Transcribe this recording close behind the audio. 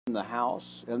in the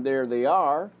house, and there they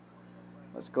are.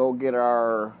 Let's go get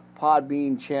our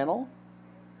Podbean channel.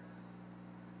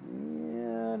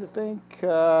 And I think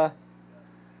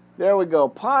there we go.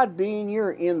 Podbean,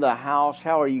 you're in the house.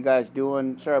 How are you guys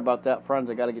doing? Sorry about that, friends.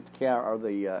 I got to get the camera or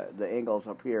the angles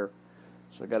up here,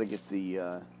 so I got to get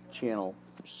the channel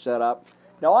set up.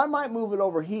 Now I might move it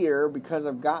over here because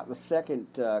I've got the second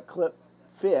clip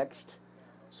fixed,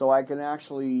 so I can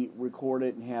actually record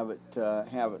it and have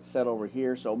it set over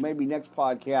here. So maybe next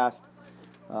podcast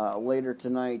later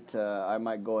tonight, I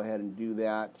might go ahead and do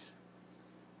that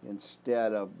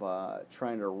instead of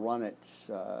trying to run it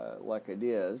like it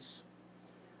is.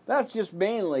 That's just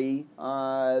mainly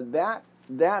that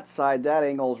side, that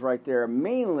angle is right there,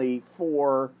 mainly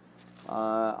for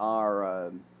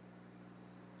our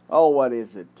what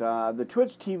is it? The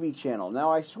Twitch TV channel. Now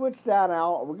I switched that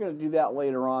out. We're going to do that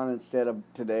later on instead of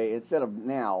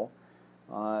now.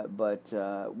 But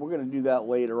we're going to do that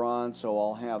later on, so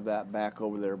I'll have that back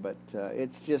over there. But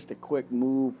it's just a quick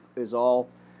move is all.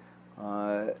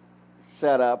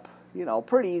 Set up,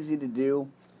 pretty easy to do.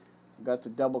 Got the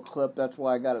double clip. That's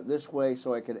why I got it this way,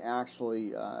 so I can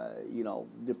actually,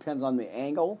 depends on the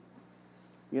angle.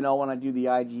 When I do the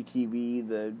IGTV,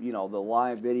 the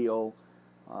live video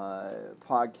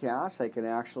podcast, I can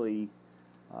actually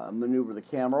maneuver the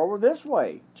camera over this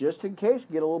way, just in case,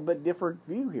 get a little bit different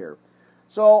view here.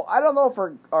 So I don't know if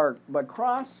but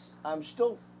cross, I'm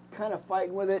still kind of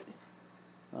fighting with it.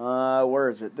 Where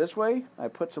is it? This way? I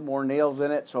put some more nails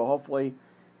in it, so hopefully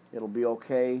it'll be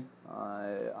okay.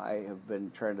 I have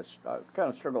been trying to kind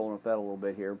of struggling with that a little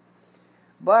bit here,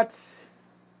 but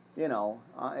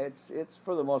it's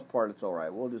for the most part it's all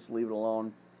right. We'll just leave it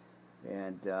alone,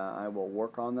 and I will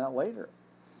work on that later.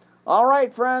 All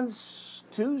right, friends.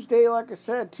 Tuesday, like I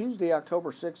said, Tuesday,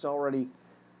 October 6th already.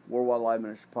 Worldwide Live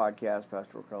Ministry Podcast.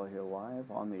 Pastor O'Kelly here live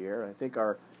on the air. I think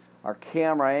our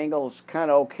camera angle is kind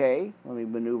of okay. Let me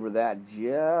maneuver that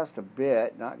just a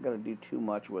bit. Not going to do too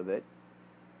much with it.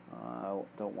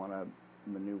 Don't want to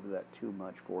maneuver that too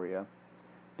much for you.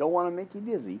 Don't want to make you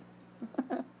dizzy.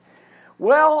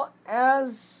 Well,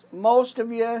 as most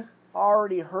of you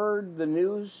already heard the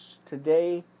news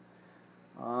today,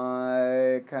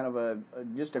 kind of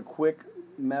just a quick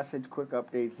message, quick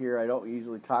update here. I don't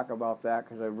usually talk about that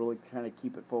because I really kind of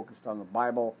keep it focused on the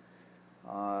Bible.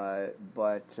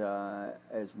 But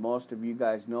as most of you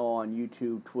guys know, on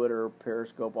YouTube, Twitter,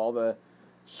 Periscope, all the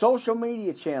social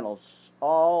media channels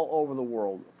all over the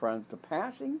world, friends, the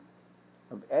passing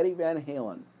of Eddie Van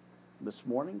Halen this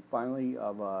morning, finally,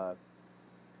 of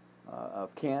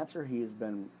cancer. He has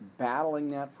been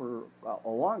battling that for a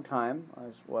long time,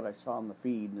 is what I saw in the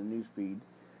feed, in the news feed.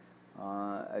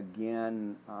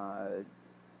 Again,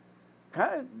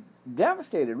 kind of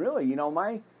devastated, really.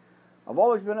 I've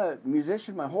always been a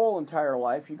musician my whole entire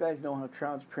life. You guys know how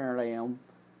transparent I am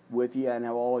with you and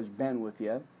have always been with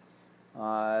you.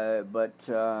 But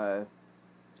one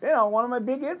of my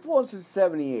big influences is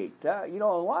 78. A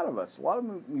lot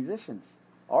of musicians,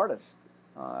 artists,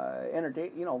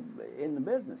 entertain, in the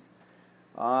business.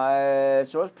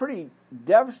 So it's pretty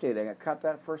devastating. I caught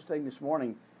that first thing this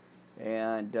morning.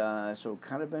 And so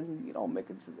kind of been,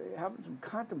 having some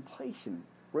contemplation,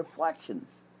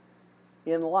 reflections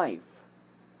in life,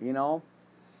 So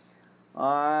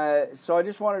I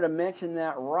just wanted to mention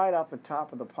that right off the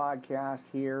top of the podcast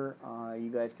here. You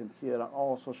guys can see it on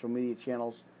all social media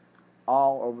channels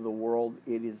all over the world.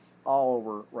 It is all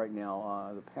over right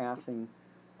now. The passing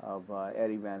of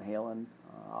Eddie Van Halen,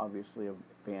 obviously of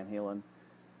Van Halen.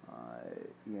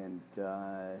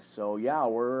 So yeah,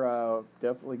 we're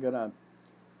definitely gonna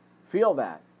feel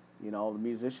that. The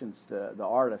musicians, the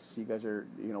artists, you guys are,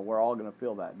 we're all gonna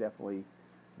feel that, definitely,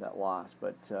 that loss.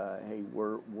 But hey,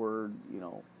 we're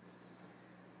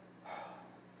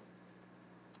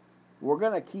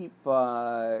gonna keep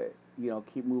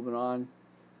keep moving on.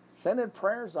 Sending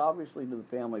prayers, obviously, to the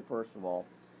family first of all.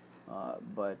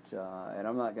 And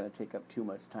I'm not going to take up too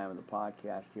much time in the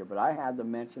podcast here, but I had to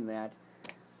mention that.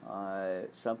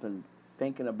 Something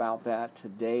thinking about that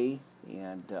today,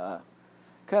 and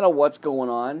kind of what's going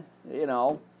on,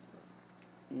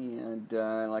 And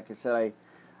like I said,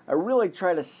 I really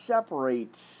try to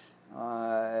separate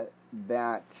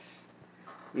that,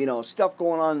 stuff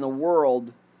going on in the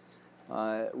world,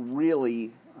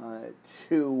 really,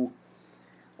 to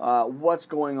what's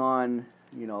going on,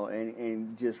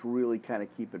 and just really kind of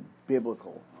keep it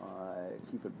biblical,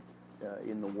 keep it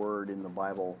in the Word, in the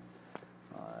Bible.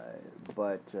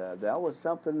 But that was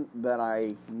something that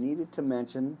I needed to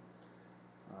mention,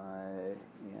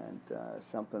 and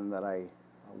something that I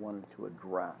wanted to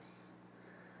address.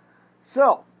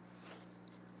 So,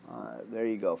 There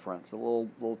you go, friends. A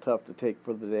little tough to take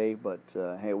for the day, but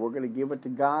hey, we're going to give it to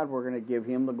God. We're going to give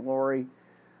Him the glory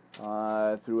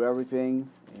through everything,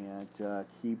 and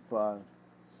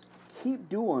keep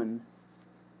doing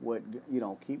what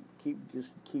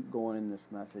keep going in this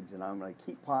message. And I'm going to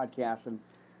keep podcasting.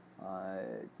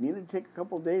 Needed to take a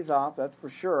couple of days off, that's for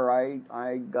sure.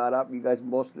 I got up. You guys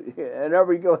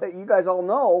you guys all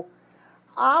know.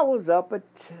 I was up at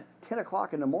 10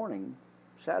 o'clock in the morning,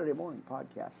 Saturday morning,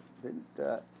 podcasting. Didn't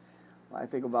I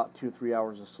think about 2-3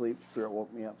 hours of sleep. Spirit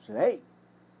woke me up and said, hey,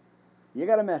 you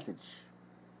got a message.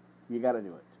 You got to do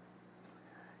it.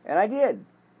 And I did.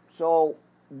 So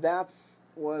that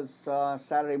was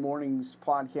Saturday morning's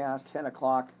podcast, 10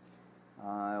 o'clock.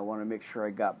 I want to make sure I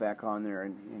got back on there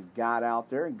and got out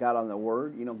there and got on the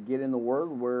Word. Get in the Word.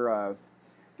 We're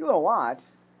doing a lot.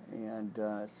 And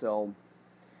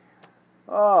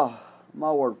oh,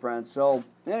 my word, friends. So,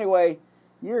 anyway,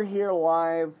 you're here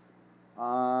live.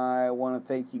 I want to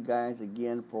thank you guys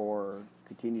again for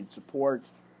continued support,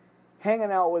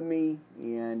 hanging out with me,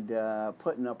 and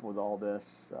putting up with all this,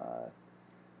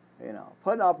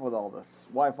 putting up with all this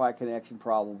Wi-Fi connection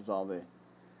problems, all the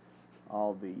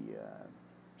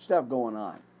stuff going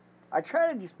on. I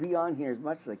try to just be on here as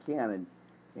much as I can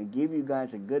and give you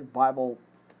guys a good Bible,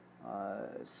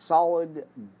 solid,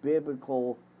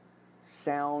 biblical,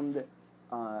 sound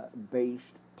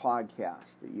based podcast,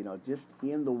 just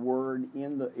in the Word,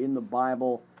 in the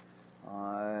Bible,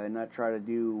 not try to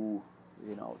do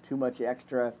too much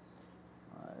extra,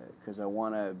 because I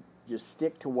want to just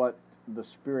stick to what the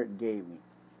Spirit gave me.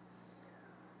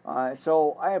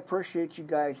 So I appreciate you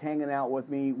guys hanging out with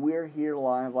me. We're here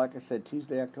live, like I said,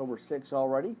 Tuesday, October 6th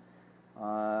already,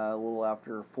 a little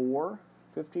after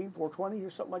 4:15, 4:20 or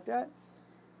something like that.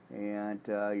 And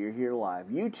you're here live.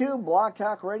 YouTube, Blog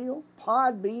Talk Radio,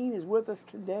 Podbean is with us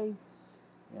today.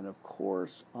 And, of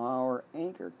course, our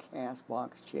Anchor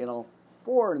Castbox channel,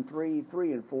 4 and 3,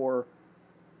 3 and 4.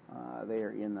 They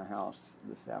are in the house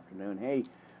this afternoon. Hey,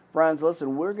 friends,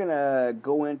 listen, we're going to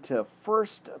go into 1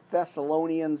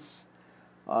 Thessalonians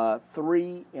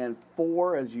 3 and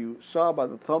 4, as you saw by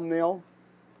the thumbnail.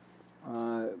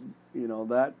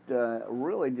 That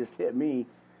really just hit me.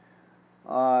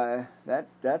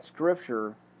 That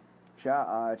scripture,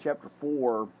 chapter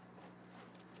 4,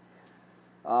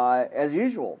 as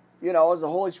usual, as the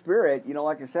Holy Spirit,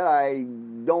 like I said, I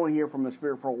don't hear from the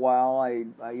Spirit for a while. I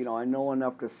know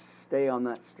enough to stay on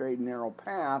that straight and narrow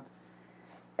path.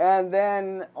 And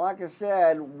then, like I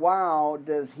said, wow,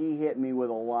 does He hit me with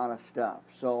a lot of stuff.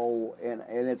 So, and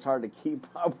it's hard to keep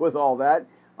up with all that.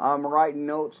 I'm writing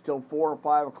notes till 4 or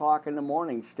 5 o'clock in the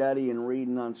morning, studying and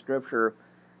reading on Scripture.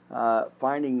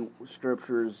 Finding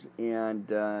scriptures and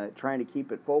trying to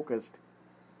keep it focused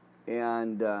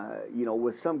and,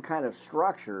 with some kind of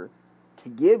structure to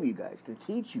give you guys, to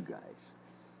teach you guys.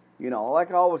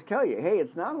 Like I always tell you, hey,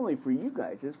 it's not only for you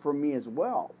guys, it's for me as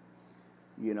well.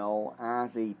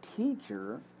 As a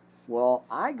teacher, well,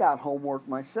 I got homework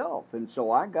myself, and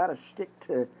so I got to stick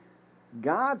to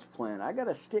God's plan. I got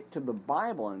to stick to the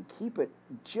Bible and keep it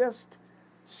just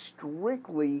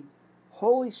strictly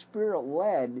Holy Spirit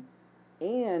led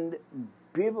and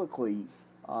biblically,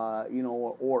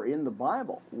 or in the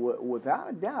Bible. Without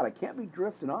a doubt, I can't be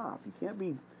drifting off. You can't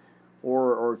be,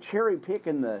 or cherry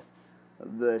picking the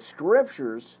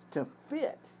scriptures to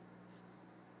fit.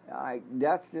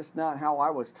 That's just not how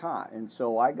I was taught, and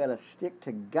so I got to stick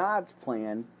to God's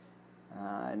plan,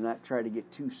 and not try to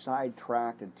get too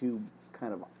sidetracked and too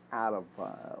kind of out of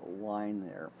line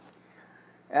there.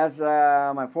 As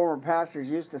my former pastors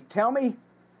used to tell me,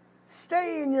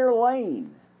 stay in your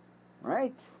lane,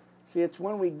 right? See, it's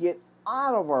when we get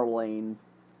out of our lane,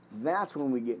 that's when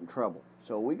we get in trouble.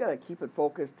 So we got to keep it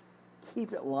focused,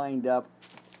 keep it lined up,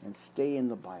 and stay in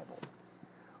the Bible.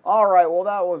 All right, well,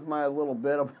 that was my little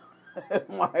bit of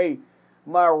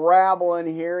my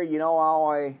rabbling here. How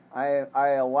I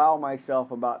allow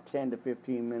myself about 10 to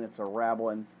 15 minutes of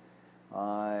rabbling.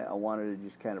 I wanted to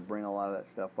just kind of bring a lot of that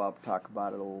stuff up, talk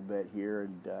about it a little bit here,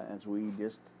 and as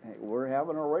we're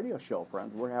having a radio show,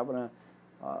 friends. We're having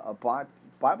a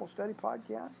Bible study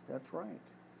podcast. That's right.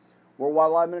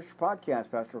 Worldwide Live Ministry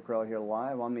Podcast. Pastor Crowell here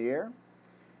live on the air.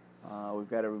 We've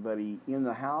got everybody in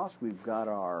the house. We've got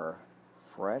our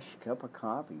fresh cup of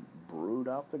coffee brewed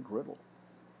off the griddle,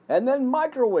 and then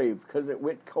microwaved because it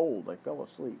went cold. I fell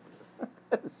asleep.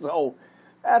 So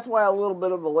that's why a little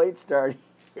bit of a late start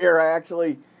here.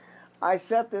 I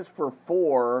set this for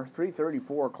 3:30,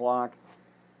 4 o'clock.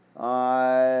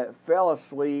 Fell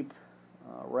asleep,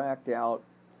 racked out,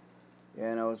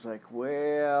 And I was like,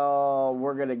 well,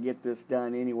 we're going to get this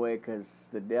done anyway because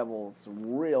the devil's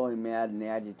really mad and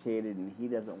agitated and he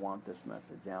doesn't want this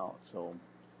message out. So,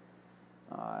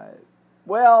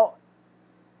 well,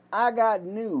 I got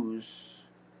news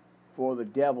for the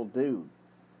devil dude.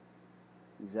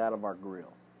 He's out of our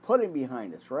grill. Put him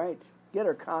behind us, right? Get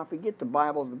our coffee, get the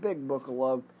Bibles, the big book of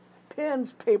love,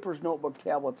 pens, papers, notebook,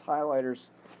 tablets, highlighters,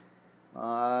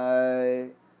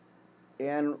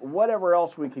 and whatever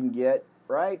else we can get,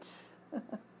 right?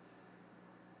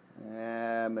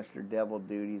 Mr. Devil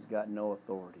Dude, he's got no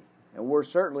authority. And we're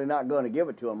certainly not going to give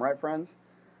it to him, right, friends?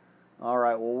 All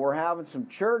right, well, we're having some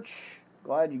church.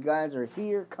 Glad you guys are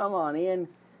here. Come on in.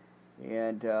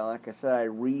 And like I said, I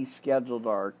rescheduled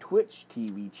our Twitch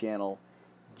TV channel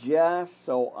just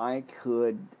so I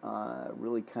could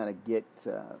really kind of get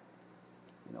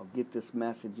this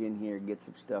message in here, get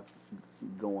some stuff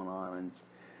going on. And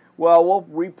well, we'll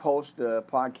repost the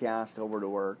podcast over to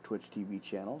our Twitch TV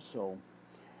channel. So,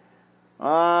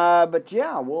 but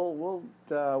yeah, we'll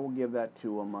give that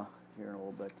to them here in a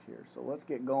little bit here. So let's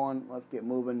get going. Let's get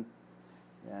moving.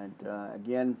 And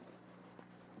again,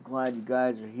 glad you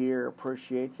guys are here.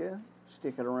 Appreciate you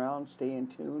sticking around, staying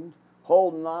tuned,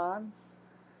 holding on.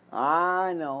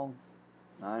 I know.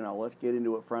 Let's get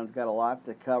into it, friends. Got a lot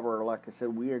to cover. Like I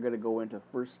said, we are going to go into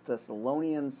 1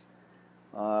 Thessalonians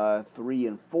 3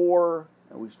 and 4.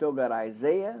 And we've still got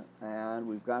Isaiah, and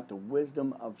we've got the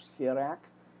wisdom of Sirach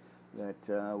that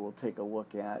we'll take a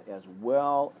look at as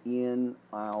well in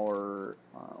our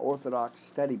Orthodox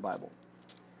Study Bible.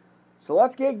 So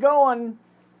let's get going.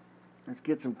 Let's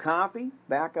get some coffee,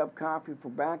 backup coffee for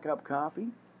backup coffee.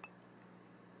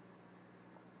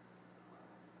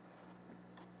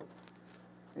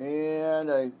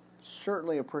 And I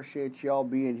certainly appreciate y'all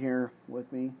being here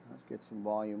with me. Let's get some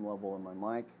volume level in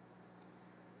my mic.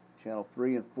 Channel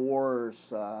 3 and 4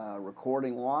 is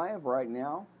recording live right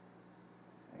now.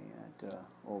 And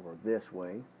over this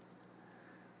way.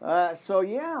 So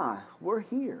yeah, we're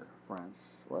here, friends.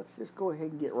 Let's just go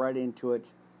ahead and get right into it.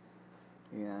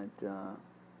 And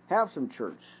have some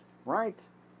church, right?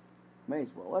 May as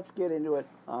well. Let's get into it.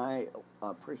 I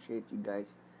appreciate you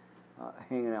guys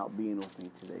hanging out, being with me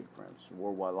today, friends.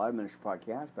 Worldwide Live Ministry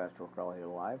Podcast, Pastor Carl here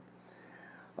live.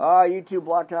 YouTube,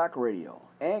 Blog Talk Radio,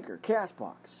 Anchor,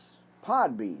 Castbox,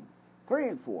 Podbean, 3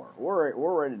 and 4.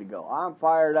 We're ready to go. I'm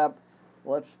fired up.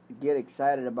 Let's get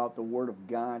excited about the Word of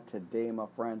God today, my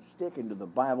friends. Sticking to the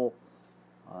Bible,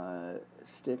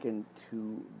 sticking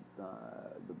to the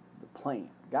plan,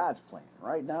 God's plan,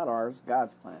 right? Not ours,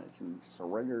 God's plan. It's in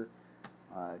surrender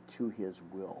to His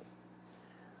will.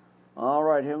 All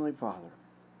right, Heavenly Father,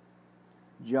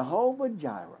 Jehovah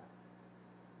Jireh,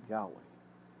 Yahweh,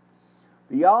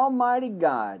 the Almighty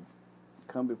God,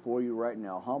 come before you right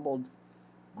now, humbled,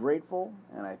 grateful,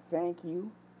 and I thank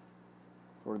you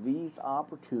for these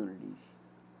opportunities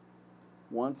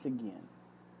once again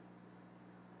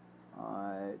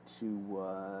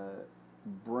to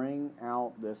bring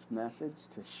out this message,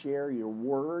 to share your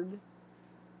word,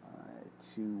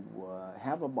 to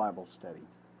have a Bible study.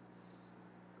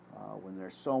 When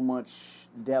there's so much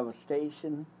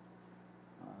devastation,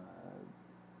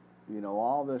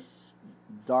 all this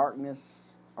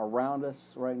darkness around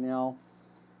us right now,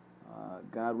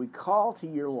 God, we call to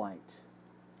your light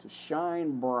to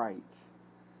shine bright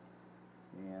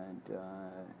and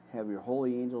have your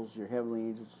holy angels, your heavenly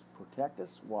angels protect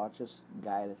us, watch us,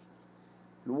 guide us,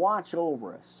 and watch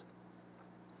over us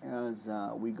as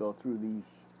we go through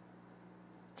these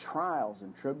trials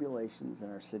and tribulations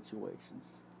in our situations.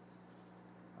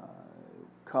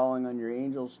 Calling on your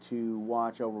angels to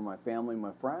watch over my family,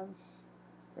 my friends,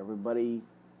 everybody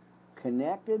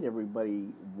connected, everybody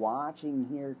watching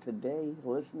here today,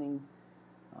 listening,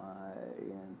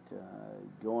 and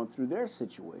going through their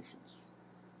situations.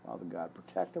 Father God,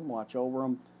 protect them, watch over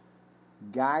them,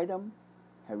 guide them,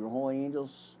 have your holy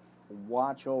angels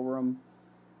watch over them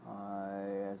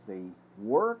as they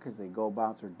work, as they go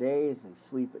about their day, as they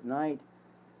sleep at night.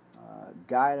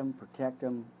 Guide them, protect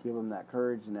them, give them that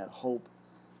courage and that hope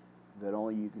that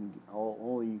only you can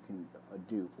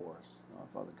do for us.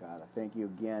 Father God, I thank you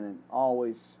again, and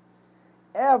always,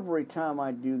 every time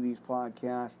I do these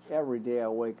podcasts, every day I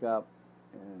wake up,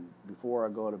 and before I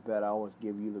go to bed, I always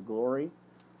give you the glory,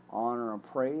 honor, and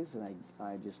praise, and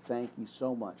I just thank you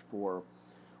so much for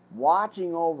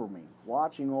watching over me,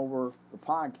 watching over the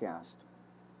podcast,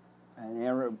 and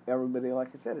everybody, like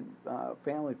I said,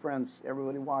 family, friends,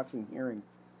 everybody watching, hearing,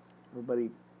 everybody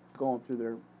going through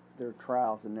their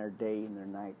trials and their day and their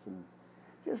nights and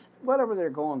just whatever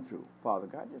they're going through, Father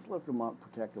God, just lift them up,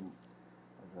 protect them.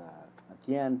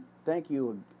 Again, thank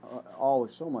you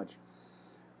always so much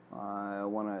I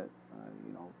want to,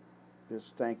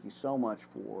 just thank you so much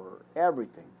for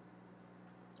everything.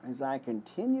 As I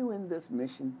continue in this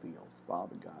mission field,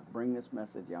 Father God, bring this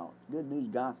message out, good news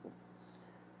gospel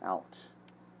out.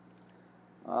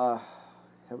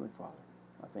 Heavenly Father,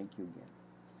 I thank you again.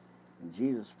 In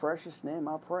Jesus' precious name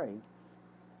I pray.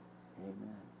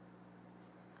 Amen.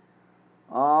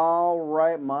 All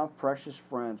right, my precious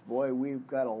friends. Boy, we've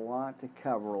got a lot to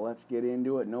cover. Let's get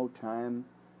into it. No time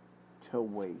to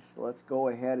waste. Let's go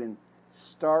ahead and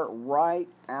start right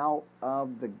out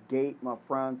of the gate, my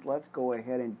friends. Let's go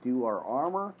ahead and do our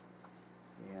armor.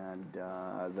 And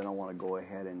then I want to go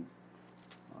ahead and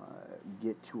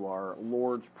get to our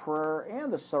Lord's Prayer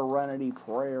and the Serenity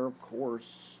Prayer, of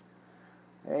course.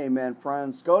 Amen,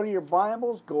 friends. Go to your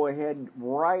Bibles. Go ahead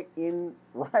right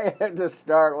at the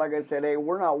start. Like I said, hey,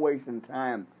 we're not wasting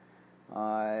time.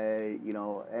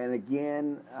 And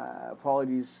again,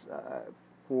 apologies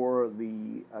for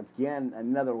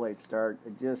another late start.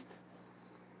 It just,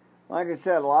 like I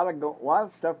said, a lot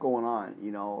of stuff going on,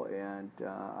 and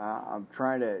I'm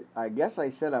trying to, I guess I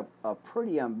set up a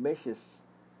pretty ambitious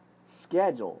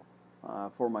schedule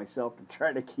for myself to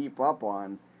try to keep up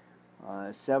on.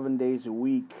 7 days a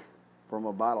week from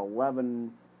about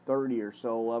 11:30 or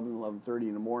so, 11:30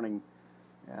 in the morning.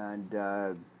 And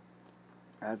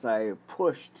as I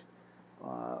pushed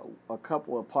a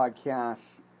couple of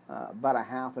podcasts about a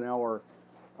half an hour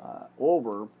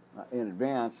over in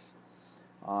advance,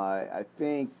 I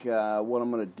think what I'm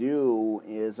going to do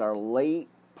is our late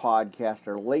podcast,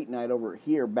 our late night over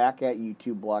here, back at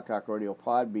YouTube, Blog Talk Radio,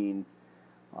 Podbean,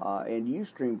 and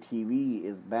Ustream TV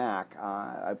is back.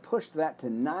 I pushed that to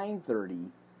 9:30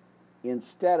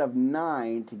 instead of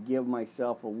 9 to give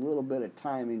myself a little bit of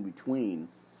time in between.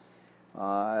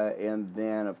 And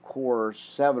then, of course,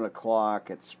 7 o'clock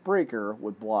at Spreaker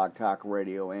with Blog Talk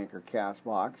Radio, Anchor,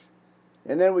 Castbox.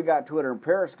 And then we got Twitter and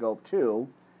Periscope, too.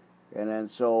 And then,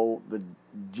 so the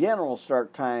general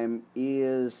start time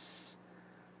is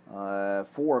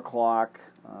 4 o'clock.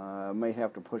 I may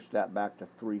have to push that back to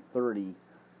 3:30.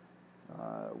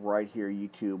 Right here,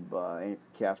 YouTube,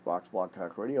 Castbox, Blog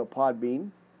Talk Radio,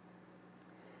 Podbean.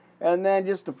 And then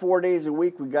just the 4 days a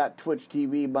week, we got Twitch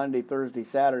TV, Monday, Thursday,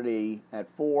 Saturday at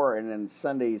 4, and then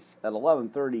Sundays at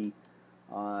 11:30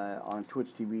 on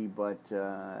Twitch TV. But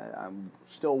I'm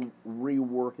still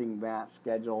reworking that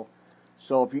schedule.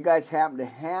 So if you guys happen to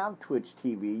have Twitch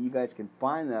TV, you guys can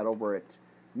find that over at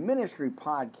Ministry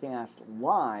Podcast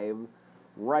Live,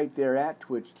 right there at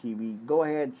Twitch TV. Go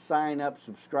ahead, sign up,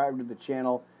 subscribe to the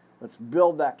channel. Let's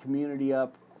build that community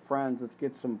up, friends. Let's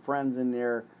get some friends in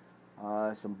there,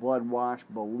 some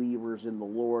blood-washed believers in the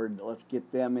Lord. Let's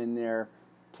get them in there.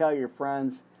 Tell your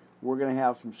friends. We're going to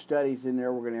have some studies in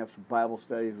there. We're going to have some Bible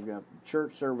studies. We're going to have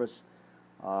church service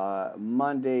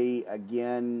Monday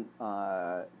again.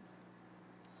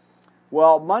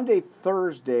 Monday,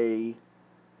 Thursday,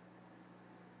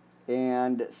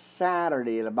 and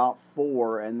Saturday at about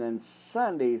 4, and then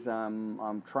Sundays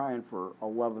I'm trying for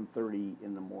 11:30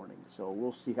 in the morning. So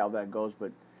we'll see how that goes,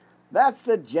 but that's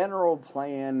the general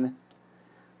plan,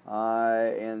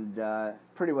 and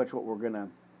pretty much what we're gonna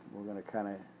kind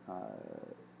of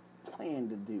plan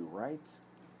to do, right?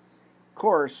 Of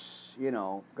course,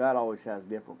 God always has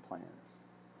different plans,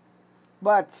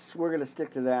 but we're going to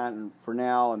stick to that for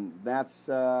now, and that's,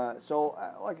 so,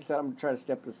 like I said, I'm going to try to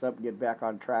step this up and get back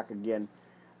on track again.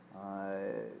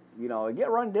 Get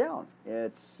run down.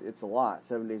 It's a lot,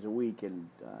 7 days a week, and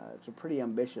it's a pretty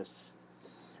ambitious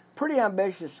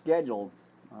schedule.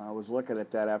 I was looking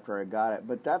at that after I got it,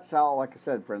 but that's how, like I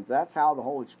said, friends, that's how the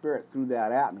Holy Spirit threw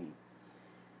that at me.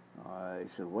 He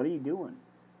said, "What are you doing?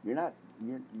 You got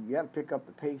to pick up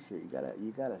the pace here.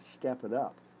 You got to step it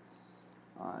up."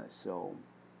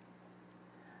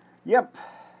 Yep,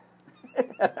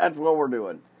 that's what we're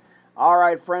doing. All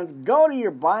right, friends, go to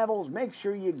your Bibles. Make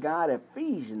sure you got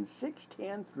Ephesians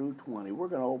 6:10 through 20. We're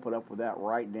going to open up with that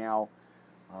right now.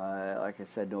 Like I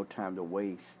said, no time to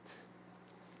waste.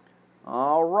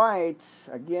 All right,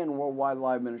 again, Worldwide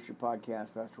Live Ministry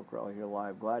Podcast. Pastor Crowley here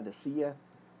live. Glad to see you.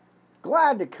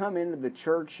 Glad to come into the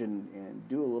church and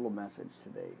do a little message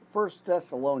today. 1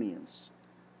 Thessalonians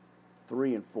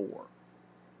 3 and 4.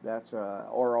 That's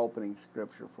our opening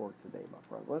scripture for today, my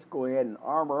friends. Let's go ahead and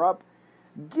armor up,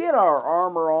 get our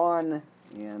armor on,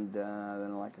 and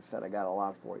then, like I said, I got a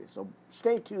lot for you. So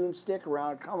stay tuned, stick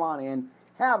around, come on in,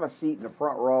 have a seat in the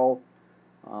front row.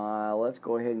 Let's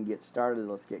go ahead and get started.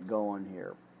 Let's get going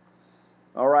here.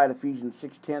 All right, Ephesians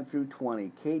 6:10 through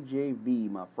 20,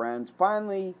 KJV, my friends.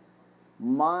 Finally,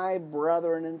 my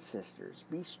brethren and sisters,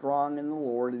 be strong in the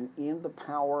Lord and in the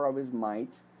power of his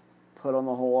might. put on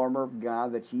the whole armor of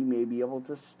God, that ye may be able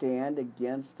to stand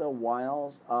against the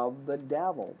wiles of the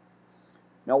devil.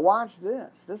 Now watch this.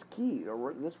 This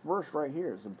verse right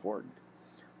here is important.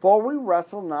 For we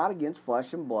wrestle not against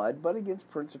flesh and blood, but against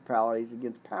principalities,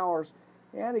 against powers,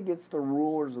 and against the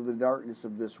rulers of the darkness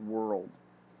of this world,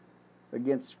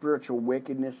 against spiritual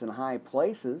wickedness in high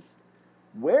places.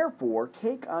 Wherefore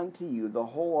take unto you the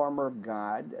whole armor of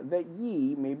God, that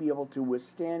ye may be able to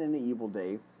withstand in the evil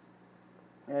day.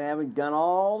 And having done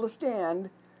all to stand,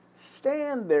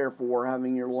 stand therefore,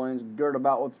 having your loins girt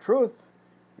about with truth,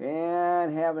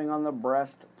 and having on the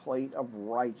breastplate of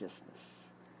righteousness,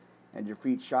 and your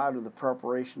feet shod with the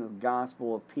preparation of the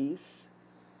gospel of peace.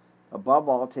 Above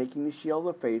all, taking the shield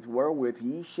of faith, wherewith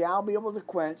ye shall be able to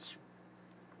quench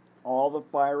all the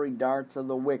fiery darts of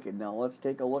the wicked. Now let's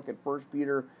take a look at 1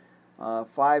 Peter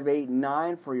 5, 8, and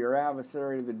 9. For your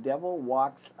adversary the devil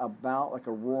walks about like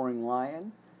a roaring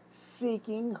lion,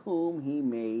 seeking whom he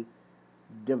may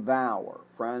devour.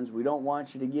 Friends, we don't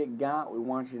want you to get got. We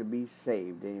want you to be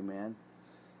saved. Amen.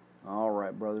 All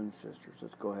right, brothers and sisters,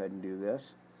 let's go ahead and do this.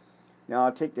 Now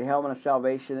I'll take the helmet of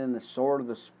salvation and the sword of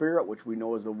the Spirit, which we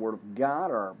know is the Word of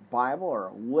God, our Bible,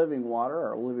 our living water,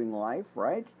 our living life,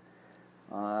 right?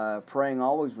 Praying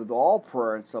always with all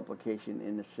prayer and supplication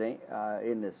in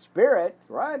the Spirit,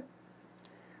 right?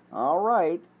 All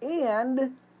right,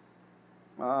 and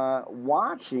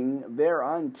watching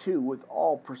thereunto with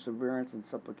all perseverance and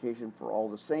supplication for all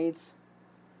the saints.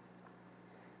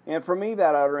 And for me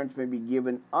that utterance may be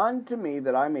given unto me,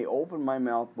 that I may open my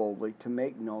mouth boldly to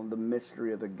make known the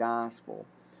mystery of the gospel,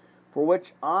 for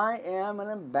which I am an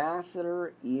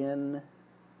ambassador in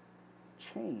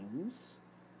chains,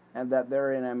 and that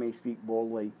therein I may speak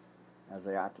boldly as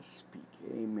I ought to speak.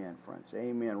 Amen, friends.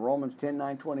 Amen. Romans 10,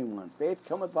 9, 21. Faith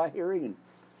cometh by hearing, and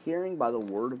hearing by the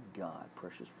word of God,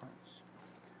 precious friends.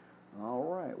 All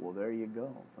right, well, there you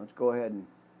go. Let's go ahead and...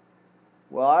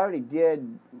 Well, I already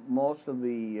did most of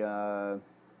the... I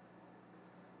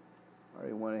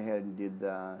already went ahead and did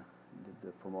the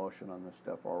promotion on this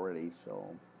stuff already, so...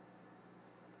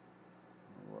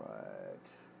 All right.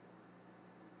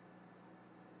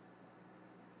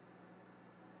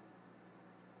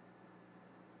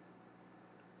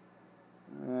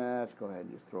 Let's go ahead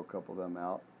and just throw a couple of them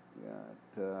out.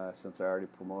 Since I already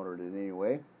promoted it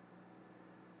anyway.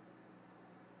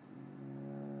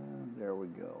 And there we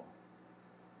go.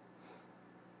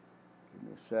 Give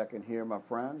me a second here, my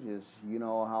friends. You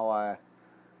know how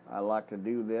I like to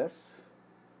do this.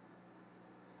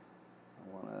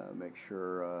 I want to make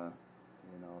sure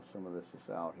some of this is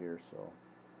out here, so.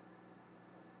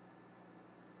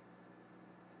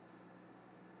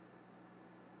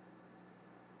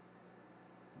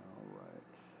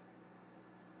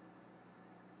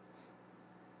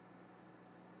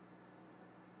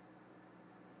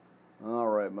 All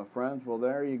right, my friends. Well,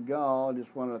 there you go. I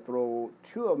just want to throw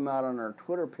two of them out on our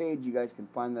Twitter page. You guys can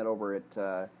find that over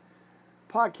at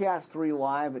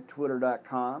Podcast3Live at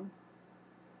twitter.com.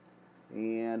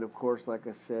 And, of course, like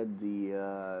I said,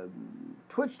 the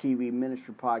Twitch TV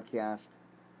Ministry Podcast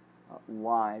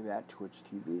live at Twitch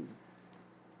TV.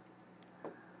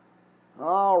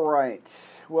 All right.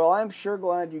 Well, I'm sure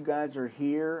glad you guys are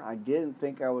here. I didn't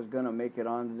think I was going to make it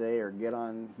on today or get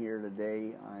on here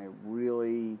today. I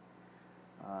really...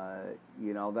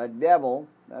 that devil,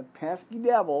 that pesky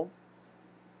devil,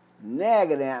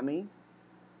 nagging at me,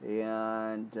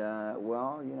 and,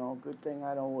 good thing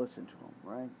I don't listen to him,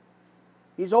 right?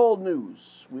 He's old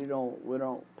news. We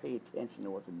don't pay attention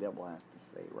to what the devil has to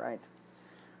say, right?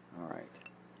 All right.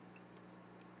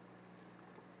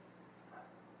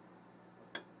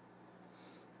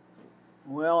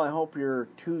 Well, I hope your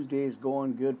Tuesday is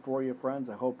going good for you, friends.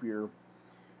 I hope you're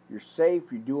safe,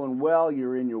 you're doing well,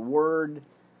 you're in your word,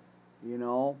 and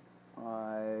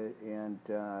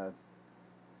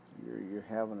you're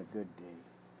having a good day.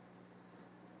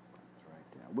 That's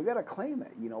right. We got to claim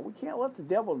it. We can't let the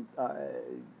devil,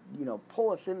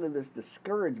 pull us into this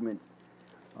discouragement.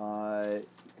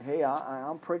 Hey,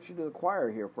 I'm preaching to the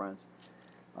choir here, friends.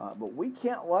 But we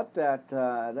can't let that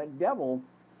devil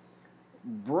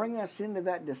bring us into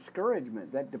that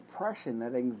discouragement, that depression,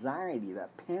 that anxiety, that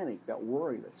panic, that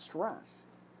worry, that stress.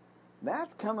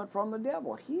 That's coming from the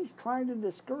devil. He's trying to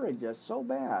discourage us so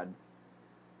bad,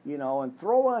 and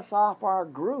throw us off our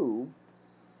groove.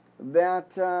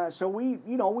 That so we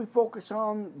focus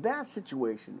on that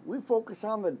situation. We focus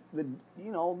on the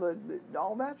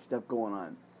all that stuff going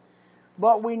on.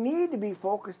 But we need to be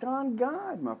focused on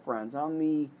God, my friends, on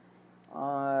the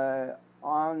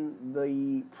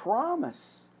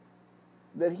promise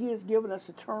that He has given us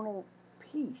eternal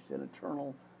peace and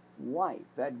eternal life,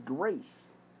 that grace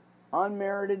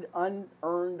unmerited,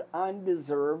 unearned,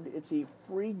 undeserved. It's a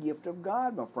free gift of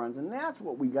God, my friends, and that's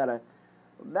what we gotta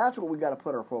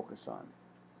put our focus on.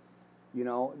 You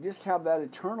know, just have that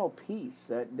eternal peace.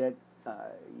 That's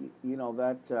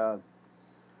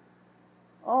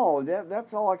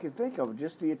all I can think of.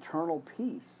 Just the eternal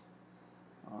peace,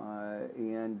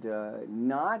 and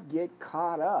not get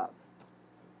caught up.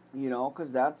 You know,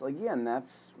 because that's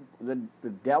the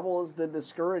devil is the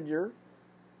discourager,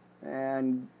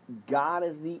 and God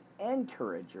is the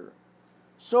encourager.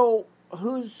 So,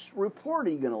 whose report are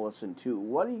you going to listen to?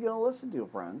 What are you going to listen to,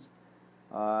 friends?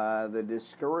 The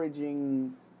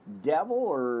discouraging devil,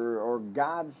 or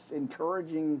God's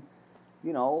encouraging,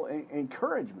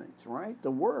 encouragement, right?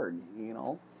 The word,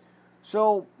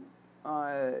 So,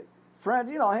 friends,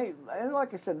 hey, and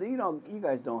like I said, you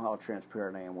guys know how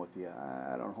transparent I am with you.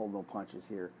 I don't hold no punches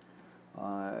here.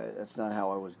 That's not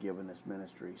how I was given this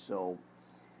ministry. So,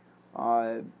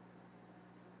 we're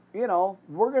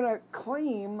going to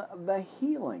claim the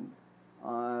healing.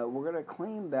 We're going to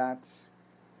claim that,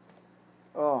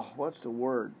 what's the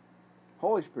word?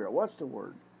 Holy Spirit, what's the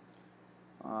word?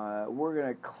 We're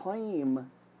going to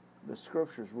claim the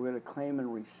scriptures. We're going to claim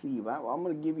and receive. I'm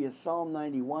going to give you Psalm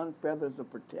 91, feathers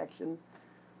of protection.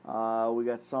 We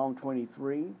got Psalm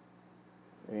 23,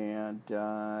 and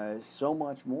so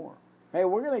much more. Hey,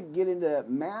 we're going to get into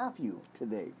Matthew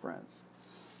today, friends.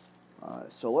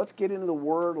 So let's get into the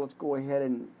Word. Let's go ahead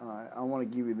and I want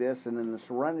to give you this, and then the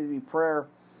Serenity Prayer.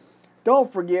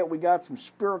 Don't forget, we got some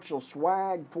spiritual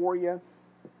swag for you.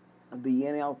 The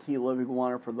NLT Living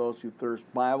Water for those who thirst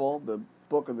Bible, the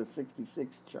book of the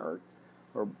 66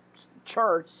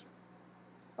 charts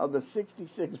of the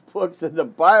 66 books of the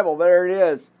Bible. There it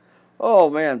is. Oh,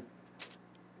 man.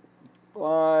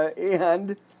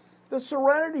 And the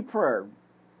Serenity Prayer.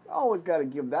 Always got to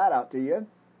give that out to you.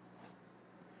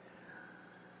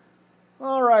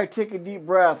 All right, take a deep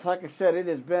breath. Like I said, it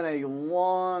has been a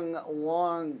long,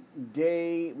 long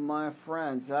day, my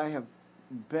friends. I have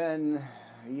been,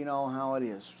 you know how it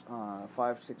is,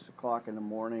 5, 6 o'clock in the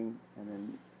morning, and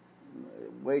then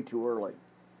way too early.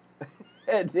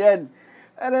 and then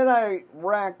I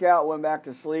racked out, went back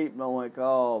to sleep, and I'm like,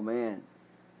 oh, man.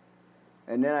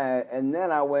 And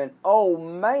then I went, oh,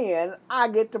 man, I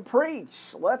get to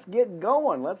preach. Let's get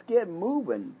going. Let's get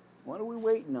moving. What are we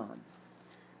waiting on?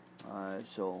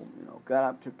 So, got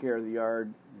up, took care of the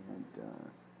yard, and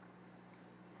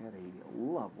had a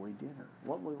lovely dinner,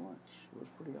 lovely lunch. It was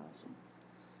pretty awesome.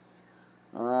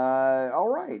 All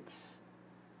right.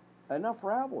 Enough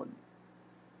rambling.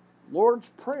 Lord's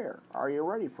Prayer. Are you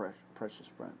ready, precious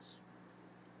friends?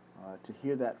 To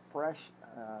hear that fresh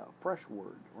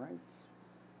word, right?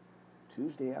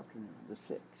 Tuesday afternoon, the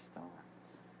 6th. All right.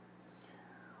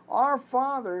 Our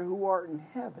Father who art in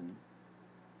heaven,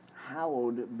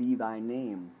 hallowed be thy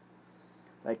name.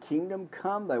 Thy kingdom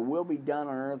come, thy will be done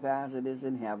on earth as it is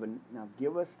in heaven. Now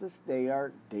give us this day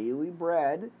our daily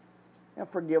bread, and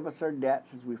forgive us our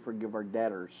debts as we forgive our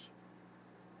debtors.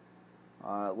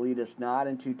 Lead us not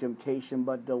into temptation,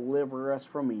 but deliver us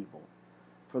from evil.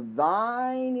 For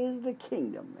thine is the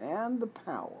kingdom and the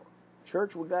power.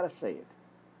 Church, we got to say it.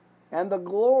 And the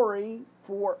glory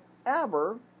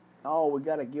forever. Oh, we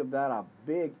got to give that a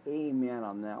big amen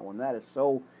on that one. That is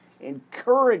so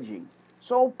encouraging,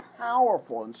 so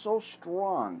powerful, and so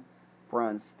strong,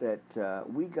 friends, that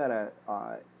we gotta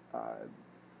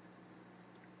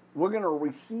we're gonna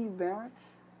receive that,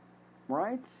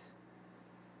 right?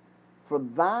 For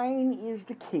thine is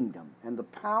the kingdom and the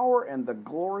power and the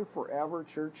glory forever.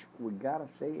 Church, we gotta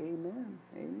say amen.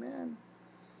 Amen.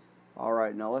 All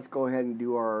right, now let's go ahead and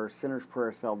do our sinner's prayer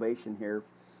of salvation here.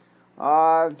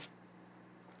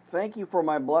 Thank you for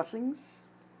my blessings.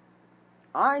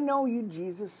 I know you,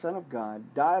 Jesus, Son of God,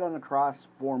 died on the cross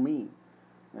for me,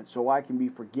 and so I can be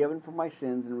forgiven for my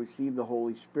sins and receive the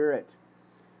Holy Spirit.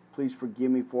 Please forgive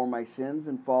me for my sins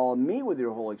and follow me with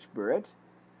your Holy Spirit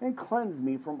and cleanse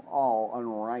me from all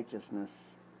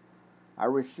unrighteousness. I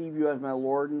receive you as my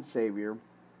Lord and Savior.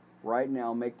 Right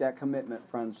now, make that commitment,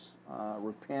 friends.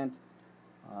 Repent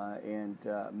and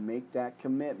make that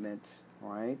commitment,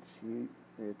 right?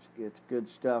 It's good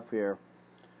stuff here.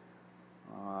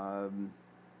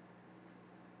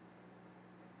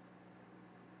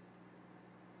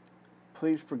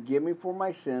 Please forgive me for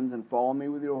my sins and follow me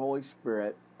with your Holy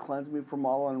Spirit. Cleanse me from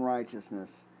all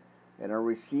unrighteousness. And I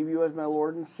receive you as my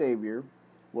Lord and Savior.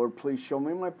 Lord, please show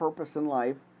me my purpose in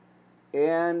life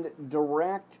and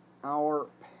direct our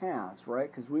paths,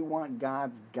 right? Because we want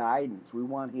God's guidance. We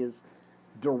want His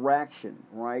direction,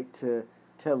 right? To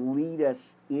lead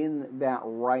us in that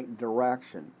right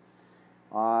direction.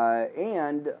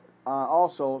 And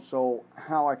also, so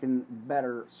how I can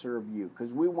better serve you,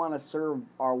 because we want to serve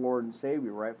our Lord and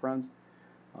Savior, right, friends?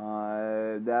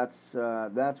 That's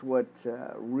what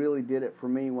really did it for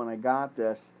me when I got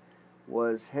this.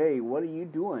 Was, hey, what are you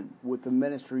doing with the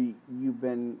ministry you've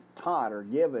been taught or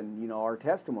given? You know, our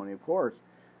testimony, of course,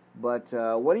 but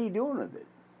what are you doing with it?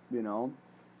 You know,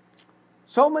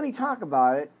 so many talk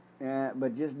about it,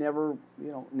 but just never,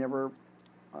 never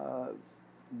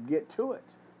get to it.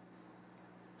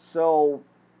 So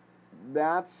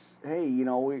that's, hey,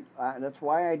 that's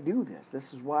why I do this.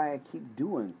 This is why I keep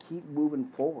moving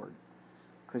forward,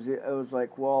 because it was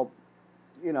like, well,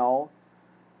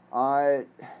 I.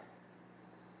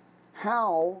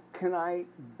 How can I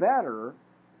better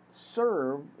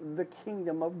serve the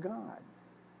kingdom of God?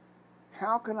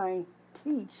 How can I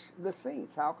teach the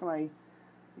saints? How can I,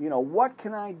 what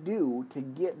can I do to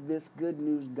get this good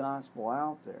news gospel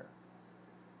out there?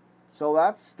 So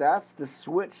that's the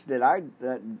switch that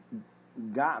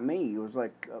got me. It was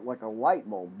like a light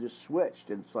bulb just switched.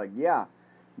 And it's like, yeah,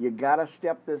 you got to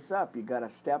step this up. You got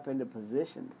to step into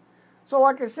position. So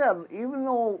like I said, even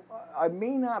though I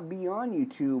may not be on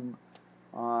YouTube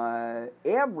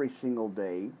every single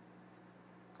day,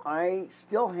 I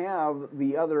still have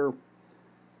the other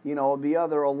 11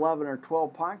 or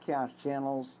 12 podcast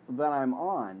channels that I'm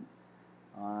on.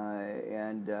 I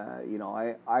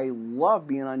love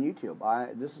being on YouTube.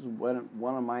 This is one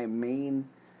of my main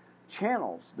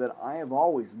channels that I have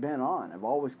always been on. I've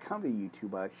always come to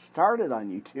YouTube. I started on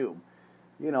YouTube,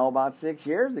 about 6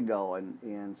 years ago,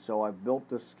 and so I've built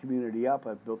this community up.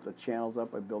 I've built the channels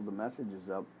up. I've built the messages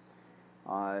up.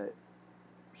 I'm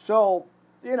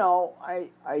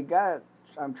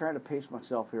trying to pace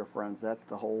myself here, friends. That's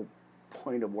the whole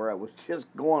point of where I was just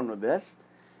going with this.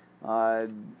 But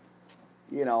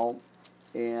I'm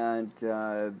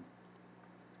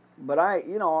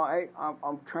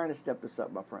trying to step this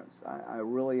up, my friends. I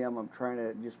really am. I'm trying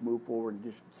to just move forward and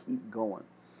just keep going.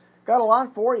 Got a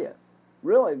lot for you.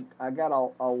 Really, I got a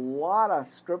lot of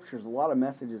scriptures, a lot of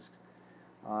messages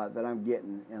that I'm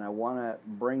getting, and I want to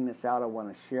bring this out. I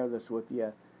want to share this with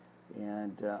you,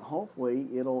 and hopefully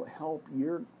it'll help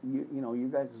you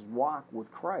guys' walk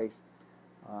with Christ,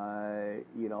 and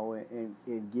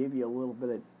give you a little bit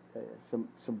of some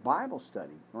Bible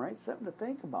study, right? Something to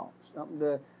think about, something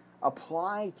to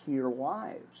apply to your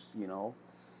lives,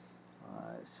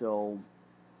 So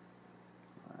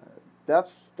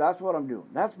that's what I'm doing.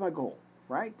 That's my goal,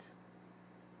 right?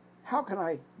 How can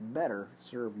I better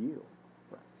serve you?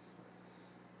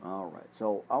 All right,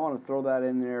 so I want to throw that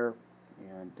in there,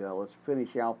 and let's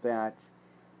finish out that.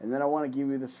 And then I want to give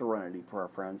you the serenity prayer,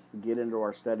 friends, to get into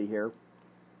our study here.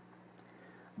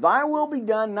 Thy will be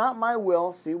done, not my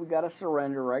will. See, we got to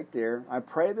surrender right there. I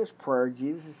pray this prayer,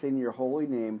 Jesus, in your holy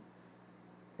name,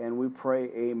 and we pray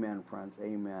amen, friends,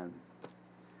 amen.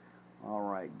 All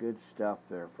right, good stuff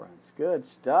there, friends. Good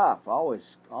stuff.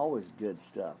 Always good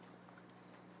stuff.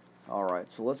 All right,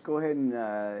 so let's go ahead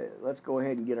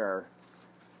and get our.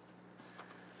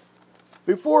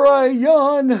 Before I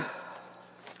yawn.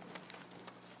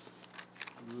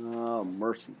 Oh,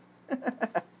 mercy.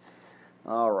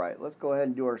 All right, let's go ahead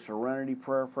and do our serenity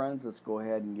prayer, friends. Let's go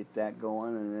ahead and get that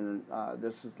going. And then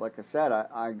this is, like I said,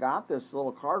 I got this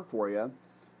little card for you.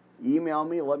 Email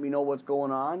me, let me know what's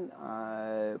going on.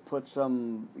 Put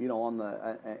some, on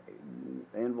the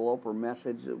envelope or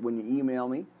message when you email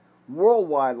me.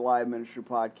 Worldwide Live Ministry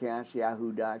Podcast,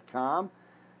 yahoo.com.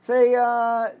 Say,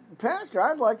 Pastor,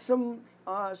 I'd like some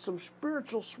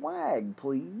spiritual swag,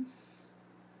 please.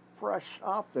 Fresh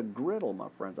off the griddle, my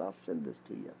friends. I'll send this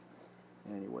to you.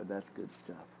 Anyway, that's good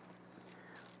stuff.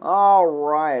 All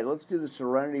right, let's do the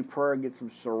serenity prayer. Get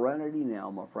some serenity now,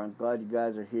 my friends. Glad you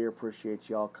guys are here. Appreciate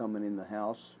y'all coming in the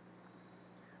house.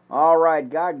 All right,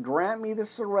 God, grant me the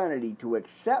serenity to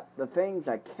accept the things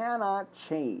I cannot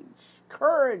change,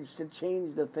 courage to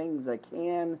change the things I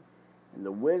can, and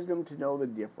the wisdom to know the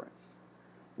difference.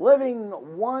 Living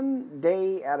one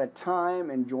day at a time,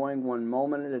 enjoying one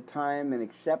moment at a time, and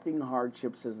accepting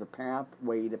hardships as the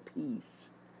pathway to peace.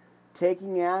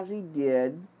 Taking as he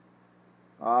did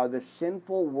the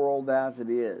sinful world as it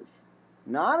is,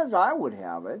 not as I would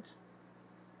have it,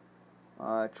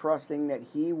 trusting that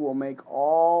he will make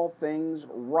all things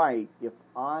right if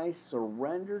I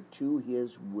surrender to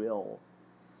his will,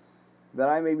 that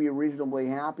I may be reasonably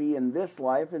happy in this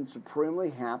life and supremely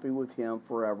happy with him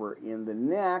forever in the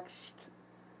next.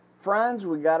 Friends,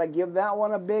 we got to give that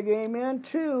one a big amen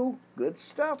too. Good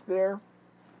stuff there.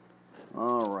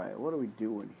 All right, what are we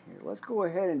doing here? Let's go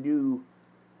ahead and do,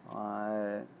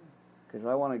 because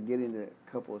I want to get into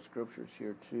a couple of scriptures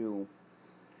here too.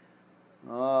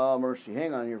 Oh, mercy.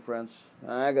 Hang on here, friends.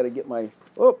 I got to get my...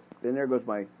 Oh, and there goes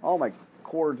all my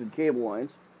cords and cable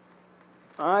lines.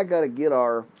 I got to get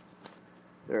our...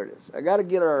 There it is. I got to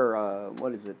get our,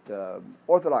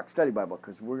 Orthodox Study Bible,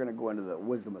 because we're going to go into the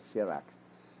Wisdom of Sirach.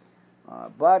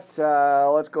 But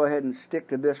let's go ahead and stick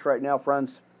to this right now,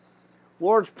 friends.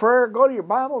 Lord's Prayer, go to your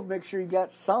Bibles, make sure you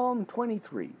got Psalm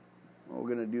 23. We're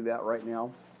going to do that right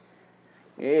now.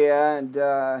 And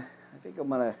I think I'm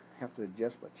going to have to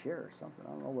adjust my chair or something. I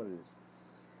don't know what it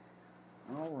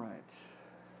is. All right.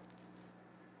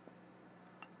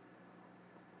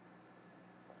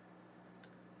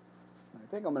 I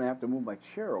think I'm going to have to move my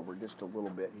chair over just a little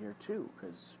bit here, too,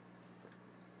 because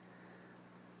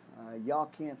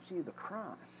y'all can't see the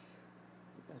cross.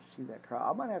 You guys see that cross?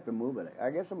 I might have to move it. I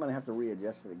guess I'm going to have to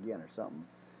readjust it again or something.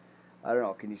 I don't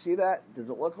know. Can you see that? Does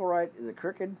it look all right? Is it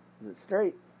crooked? Is it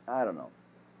straight? I don't know.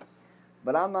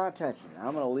 But I'm not touching it.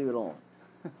 I'm going to leave it alone.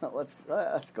 Let's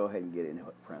go ahead and get into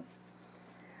it, friends.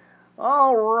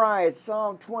 All right,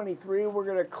 Psalm 23. We're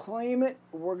going to claim it.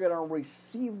 We're going to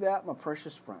receive that, my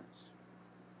precious friends.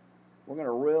 We're going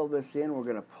to reel this in. We're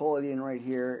going to pull it in right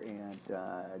here and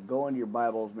go into your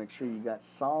Bibles. Make sure you got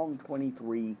Psalm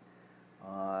 23.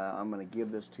 I'm going to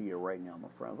give this to you right now, my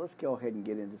friends. Let's go ahead and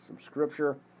get into some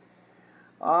scripture.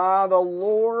 The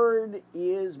Lord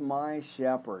is my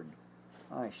shepherd.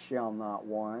 I shall not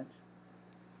want.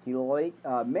 He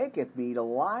maketh me to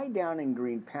lie down in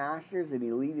green pastures, and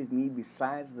he leadeth me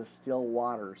beside the still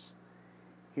waters.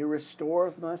 He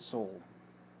restoreth my soul.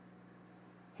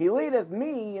 He leadeth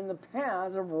me in the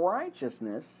paths of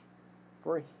righteousness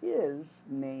for his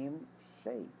name's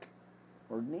sake.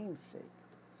 Or namesake.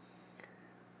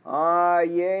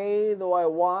 Yea, though I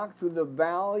walk through the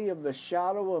valley of the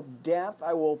shadow of death,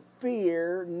 I will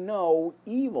fear no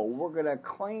evil. We're going to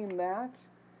claim that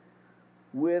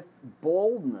with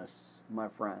boldness, my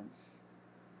friends.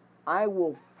 I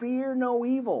will fear no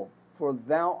evil, for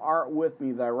thou art with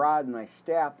me, thy rod and thy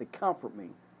staff, they comfort me.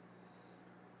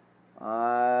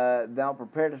 Thou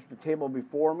preparest the table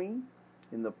before me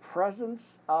in the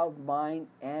presence of mine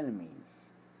enemies.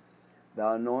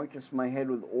 Thou anointest my head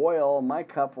with oil, and my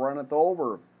cup runneth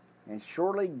over. And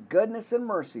surely goodness and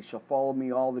mercy shall follow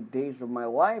me all the days of my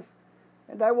life,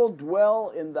 and I will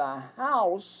dwell in the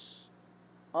house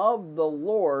of the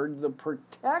Lord, the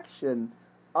protection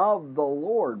of the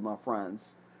Lord, my friends,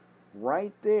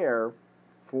 right there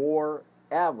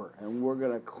forever. And we're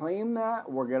going to claim that.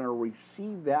 We're going to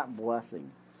receive that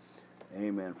blessing.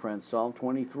 Amen, friends. Psalm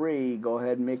 23. Go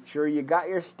ahead and make sure you got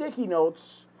your sticky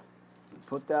notes.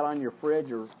 Put that on your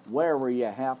fridge or wherever you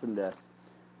happen to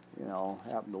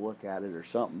look at it or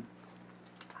something.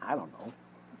 I don't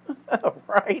know.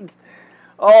 Right?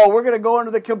 Oh, we're going to go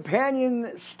into the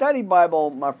Companion Study Bible,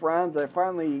 my friends. I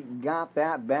finally got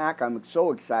that back. I'm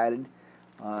so excited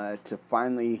to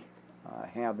finally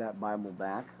have that Bible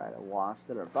back. I lost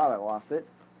it, or thought I lost it.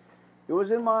 It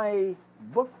was in my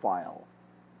book file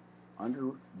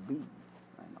under B.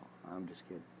 I know. I'm just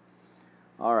kidding.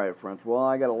 All right, friends. Well,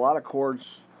 I got a lot of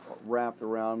cords wrapped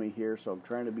around me here, so I'm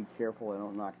trying to be careful I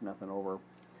don't knock nothing over.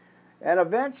 And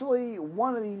eventually,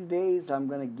 one of these days, I'm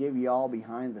going to give you all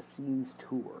behind-the-scenes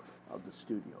tour of the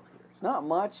studio here. It's not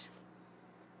much,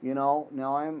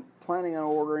 Now I'm planning on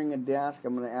ordering a desk.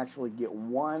 I'm going to actually get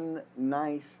one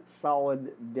nice,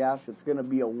 solid desk. It's going to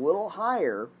be a little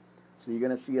higher, so you're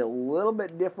going to see a little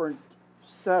bit different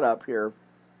setup here.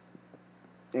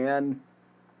 And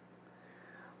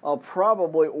I'll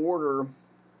probably order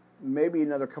maybe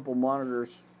another couple monitors.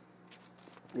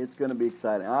 It's going to be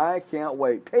exciting. I can't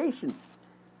wait. Patience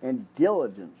and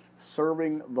diligence,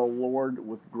 serving the Lord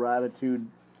with gratitude,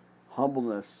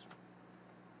 humbleness,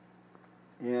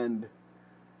 and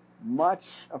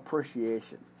much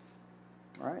appreciation.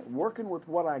 All right, working with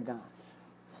what I got.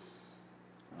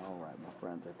 All right, my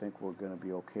friends, I think we're going to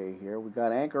be okay here. We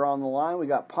got Anchor on the line. We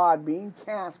got Podbean,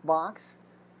 Castbox,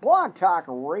 Blog Talk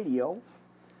Radio.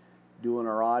 Doing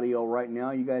our audio right now.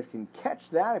 You guys can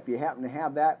catch that if you happen to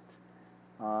have that.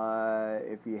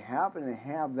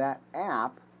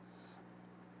 App,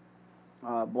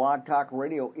 Blog Talk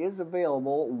Radio is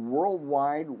available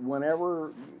worldwide.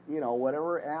 Whenever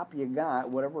whatever app you got,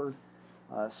 whatever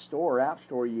app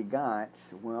store you got,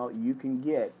 well, you can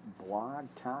get Blog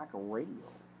Talk Radio.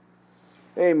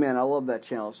 Hey man, I love that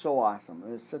channel. It's so awesome.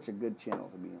 It's such a good channel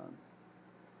to be on.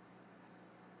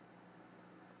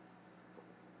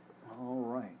 All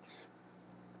right.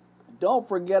 Don't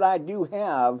forget, I do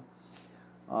have,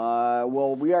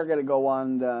 we are going to go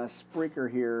on the Spreaker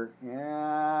here.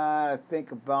 Yeah, I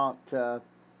think about, I'm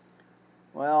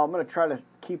going to try to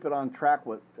keep it on track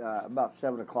with about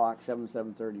 7 o'clock,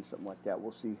 7:30, something like that.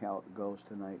 We'll see how it goes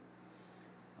tonight.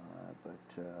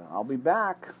 But I'll be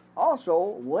back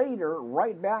also later,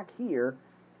 right back here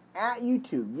at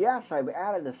YouTube. Yes, I've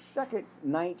added a second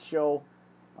night show.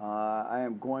 I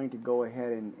am going to go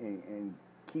ahead and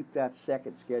keep that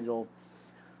second schedule.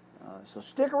 So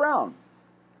stick around,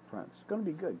 friends. It's going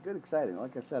to be good. Good, exciting.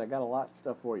 Like I said, I got a lot of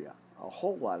stuff for you. A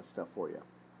whole lot of stuff for you.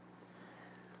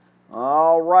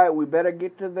 All right, we better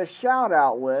get to the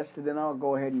shout-out list, and then I'll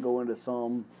go ahead and go into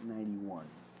Psalm 91.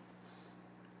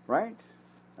 Right?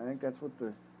 I think that's what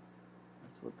the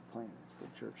plan is for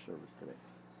church service today.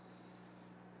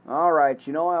 All right,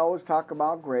 I always talk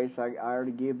about grace. I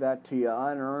already gave that to you.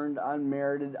 Unearned,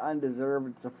 unmerited, undeserved.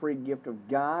 It's a free gift of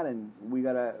God, and we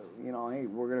gotta, hey,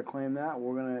 we're gonna claim that.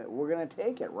 We're gonna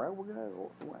take it, right?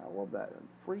 I love that.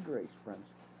 Free grace, friends.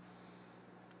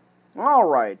 All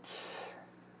right.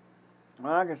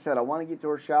 Like I said, I want to get to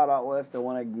our shout-out list. I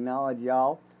want to acknowledge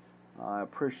y'all. I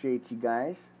appreciate you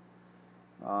guys.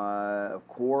 Of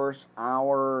course,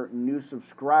 our new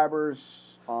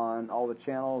subscribers on all the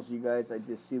channels. You guys, I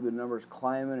just see the numbers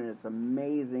climbing, and it's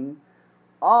amazing.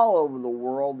 All over the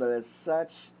world. That is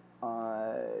such,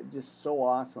 just so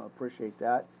awesome. I appreciate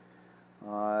that.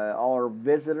 All our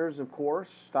visitors, of course,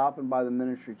 stopping by the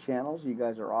ministry channels. You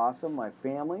guys are awesome. My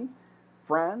family,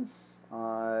 friends,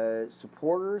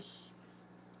 supporters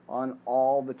on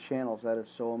all the channels. That is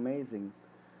so amazing.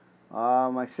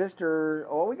 My sister,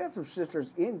 we got some sisters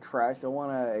in Christ. I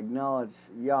want to acknowledge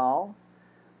y'all.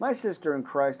 My sister in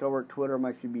Christ over at Twitter,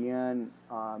 my CBN,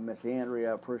 Miss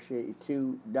Andrea, appreciate you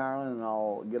too, darling, and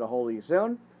I'll get a hold of you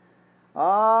soon.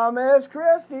 Miss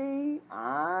Christy,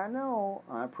 I know,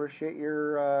 I appreciate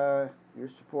your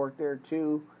support there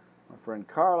too. My friend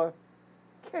Carla,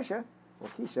 Keisha,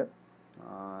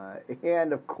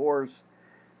 and of course,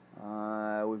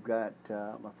 we've got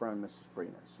my friend Mrs.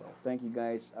 Brina. So thank you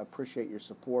guys. I appreciate your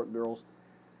support, girls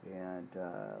and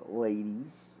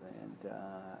ladies. And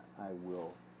I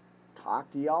will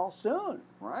talk to y'all soon,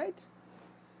 right?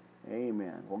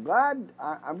 Amen. Well,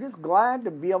 I'm just glad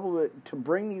to be able to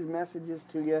bring these messages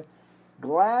to you.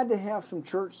 Glad to have some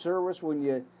church service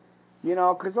when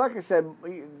because like I said,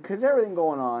 because everything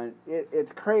going on,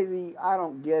 it's crazy. I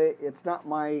don't get it. It's not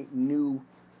my new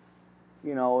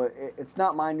it's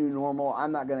not my new normal.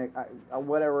 I'm not going to,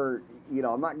 whatever,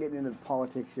 I'm not getting into the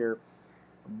politics here.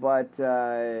 But,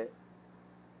 we're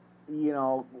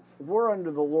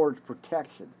under the Lord's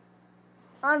protection.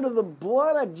 Under the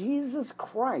blood of Jesus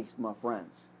Christ, my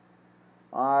friends.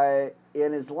 And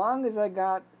as long as I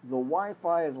got the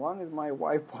Wi-Fi, as long as my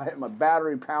Wi-Fi and my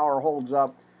battery power holds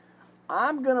up,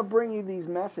 I'm going to bring you these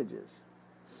messages.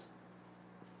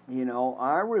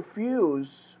 I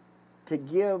refuse to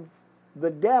give the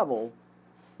devil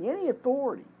any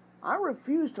authority. I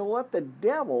refuse to let the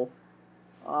devil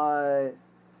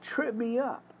trip me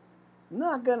up.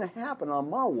 Not going to happen on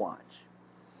my watch.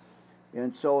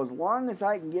 And so as long as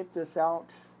I can get this out,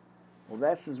 well,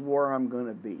 this is where I'm going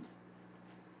to be.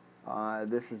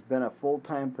 This has been a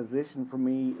full-time position for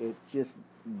me. It's just,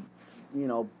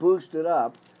 boosted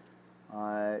up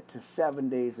to 7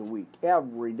 days a week,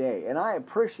 every day. And I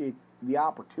appreciate the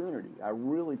opportunity. I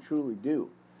really, truly do.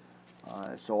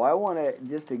 So I want to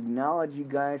just acknowledge you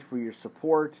guys for your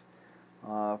support,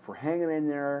 for hanging in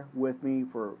there with me,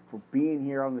 for being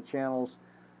here on the channels,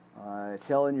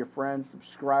 telling your friends,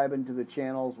 subscribing to the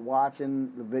channels,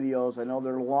 watching the videos. I know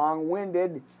they're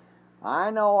long-winded. I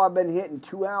know I've been hitting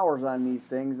 2 hours on these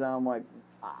things. I'm like,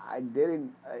 I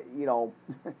didn't,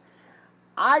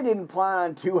 I didn't plan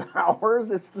on 2 hours.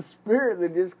 It's the Spirit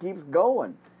that just keeps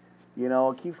going.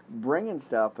 It keeps bringing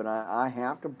stuff, and I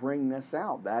have to bring this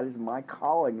out. That is my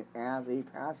calling as a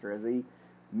pastor, as a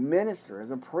minister, as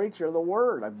a preacher of the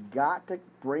Word. I've got to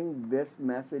bring this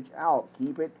message out.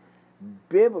 Keep it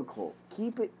biblical.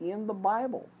 Keep it in the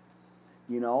Bible,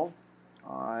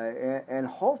 and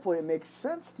hopefully it makes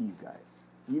sense to you guys.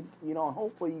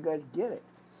 Hopefully you guys get it,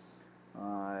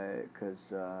 because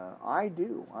I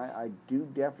do. I do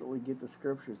definitely get the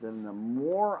Scriptures, and the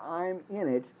more I'm in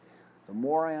it, the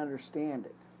more I understand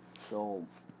it. So,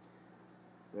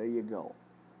 there you go.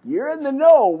 You're in the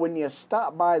know when you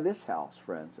stop by this house,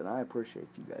 friends, and I appreciate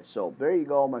you guys. So, there you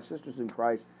go, my sisters in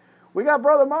Christ. We got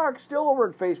Brother Mark still over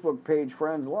at Facebook page,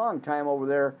 friends. Long time over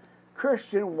there.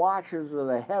 Christian Watchers of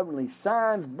the Heavenly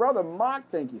Signs. Brother Mark,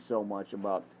 thank you so much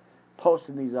about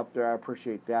posting these up there. I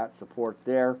appreciate that support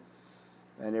there.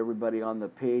 And everybody on the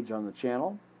page, on the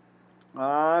channel.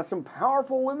 Some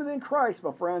powerful women in Christ,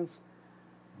 my friends.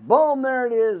 Boom, there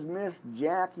it is, Miss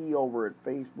Jackie over at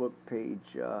Facebook page.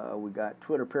 We got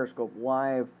Twitter, Periscope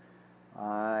Live,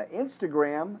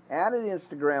 Instagram, added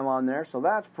Instagram on there, so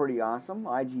that's pretty awesome,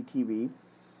 IGTV.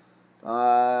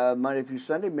 Monday through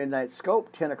Sunday, Midnight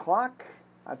Scope, 10 o'clock.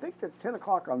 I think that's 10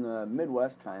 o'clock on the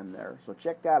Midwest time there, so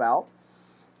check that out.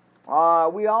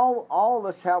 We all of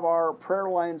us have our prayer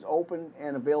lines open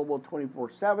and available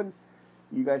 24/7.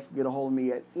 You guys can get a hold of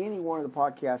me at any one of the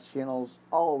podcast channels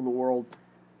all over the world.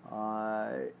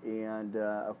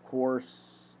 Of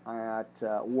course, at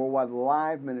Worldwide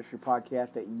Live Ministry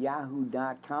Podcast at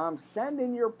yahoo.com. Send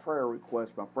in your prayer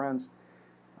requests, my friends.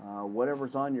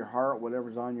 Whatever's on your heart,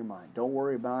 whatever's on your mind. Don't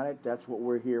worry about it. That's what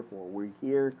we're here for. We're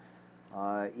here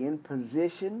in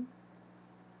position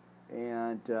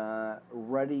and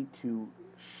ready to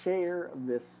share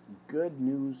this good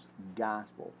news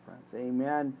gospel, friends.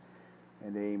 Amen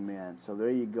and amen. So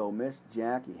there you go, Miss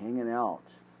Jackie hanging out.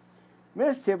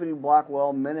 Miss Tiffany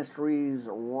Blackwell Ministries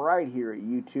right here at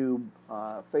YouTube,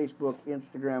 Facebook,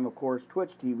 Instagram, of course,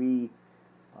 Twitch TV,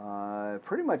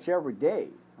 pretty much every day.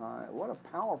 What a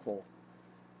powerful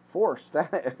force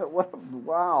that!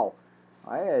 Wow!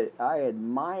 I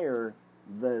admire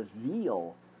the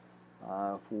zeal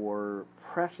for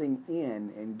pressing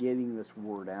in and getting this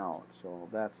word out. So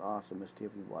that's awesome, Miss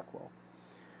Tiffany Blackwell.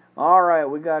 All right,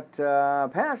 we got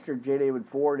Pastor J. David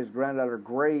Ford, his granddaughter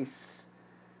Grace,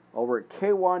 over at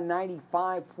K1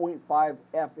 95.5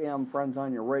 FM, friends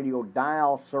on your radio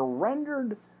dial,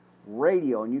 Surrendered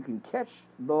Radio, and you can catch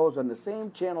those on the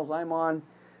same channels I'm on,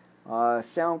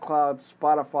 SoundCloud,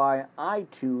 Spotify,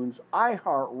 iTunes,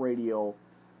 iHeartRadio,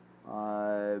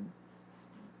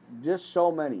 just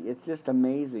so many. It's just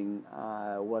amazing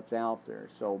what's out there.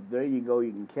 So there you go.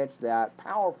 You can catch that.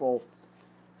 Powerful.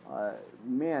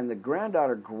 Man, the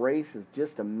granddaughter Grace is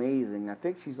just amazing. I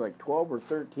think she's like 12 or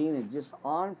 13 and just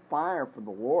on fire for the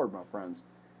Lord, my friends.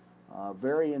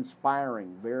 Very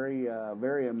inspiring, very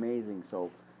amazing.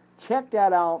 So check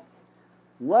that out.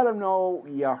 Let them know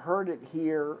you heard it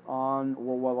here on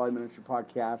Worldwide Live Ministry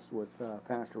Podcast with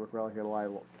Pastor Rick Rell here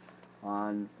live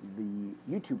on the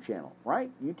YouTube channel, right?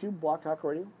 YouTube, Block Talk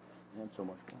Radio, and so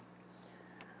much more.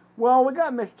 Well, we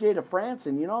got Miss Jada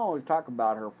Franson. You know, I always talk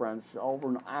about her, friends, over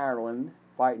in Ireland,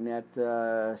 fighting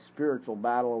that spiritual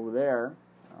battle over there,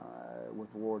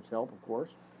 with the Lord's help, of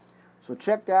course. So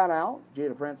check that out,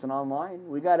 Jada Franson online.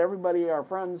 We got everybody, our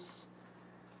friends,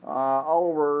 all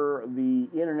over the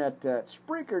internet at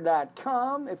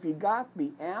Spreaker.com. If you got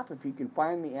the app, if you can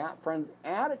find the app, friends,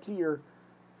 add it to your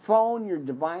phone, your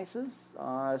devices,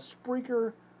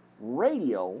 Spreaker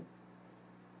Radio,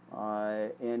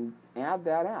 and add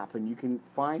that app, and you can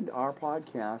find our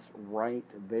podcast right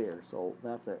there. So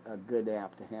that's a good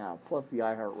app to have, plus the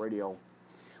iHeartRadio,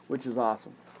 which is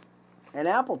awesome. And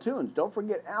Apple Tunes. Don't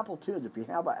forget Apple Tunes. If you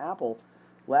have an Apple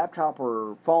laptop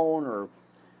or phone or,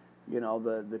 you know,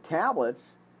 the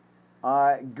tablets,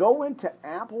 go into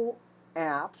Apple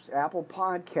Apps, Apple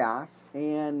Podcasts,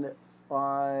 and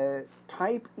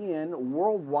type in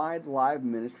Worldwide Live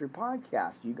Ministry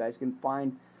Podcast. You guys can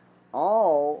find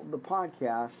all the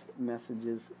podcast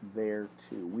messages there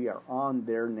too. We are on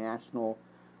their national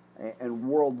and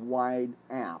worldwide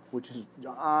app, which is,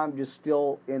 I'm just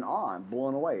still in awe. I'm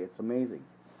blown away. It's amazing.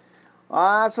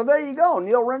 So there you go.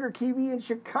 Neil Render TV in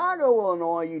Chicago,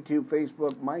 Illinois, YouTube,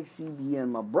 Facebook, my CBN,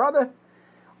 my brother,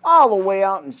 all the way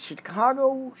out in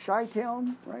Chicago,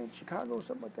 Chi-Town, right? Chicago,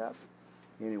 something like that.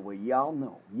 Anyway, y'all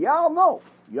know.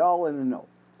 Y'all in the know.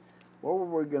 Where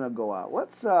were we going to go out?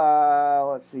 Let's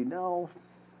see. No.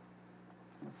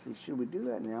 Let's see. Should we do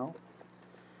that now?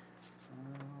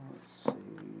 Let's see.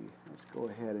 Let's go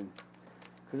ahead and...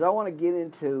 Because I want to get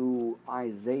into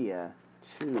Isaiah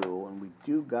 2, and we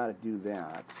do got to do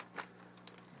that.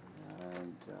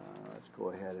 And let's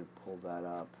go ahead and pull that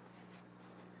up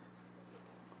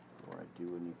before I do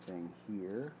anything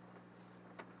here.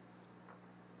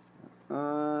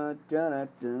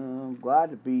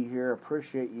 Glad to be here.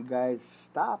 Appreciate you guys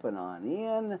stopping on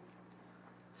in.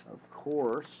 Of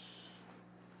course.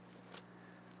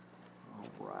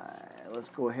 All right. Let's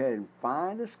go ahead and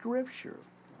find a scripture.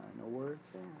 I know where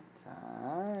it's at.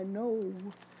 I know.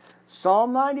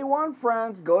 Psalm 91,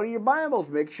 friends. Go to your Bibles.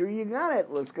 Make sure you got it.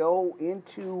 Let's go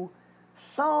into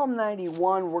Psalm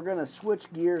 91. We're going to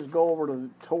switch gears, go over to the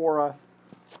Torah,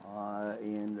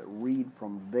 and read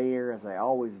from there, as I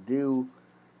always do.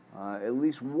 At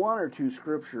least one or two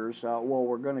scriptures. Well,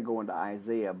 we're going to go into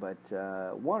Isaiah, but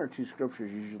one or two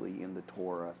scriptures usually in the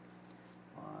Torah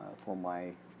for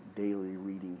my daily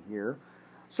reading here.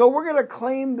 So we're going to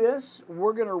claim this.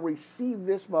 We're going to receive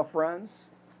this, my friends.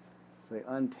 So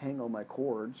I untangle my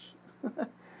cords.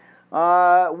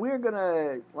 We're going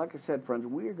to, like I said, friends,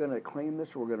 we're going to claim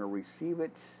this. We're going to receive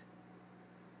it.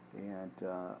 And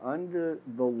under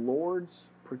the Lord's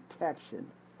protection,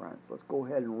 friends, let's go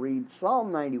ahead and read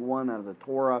Psalm 91 out of the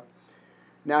Torah.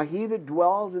 Now he that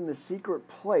dwells in the secret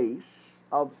place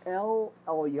of El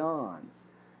Elyon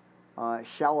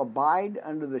shall abide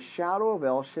under the shadow of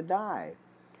El Shaddai.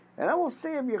 And I will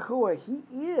say of Yahuwah, he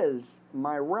is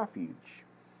my refuge,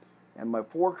 and my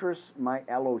fortress, my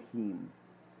Elohim.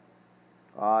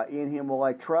 In him will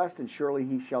I trust, and surely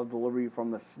he shall deliver you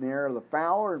from the snare of the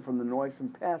fowler and from the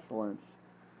noisome pestilence.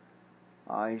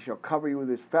 He shall cover you with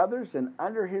his feathers, and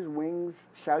under his wings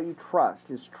shall you trust.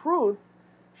 His truth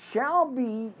shall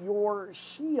be your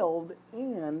shield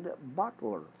and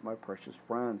buckler, my precious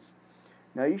friends.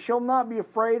 Now you shall not be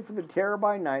afraid for the terror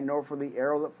by night, nor for the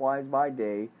arrow that flies by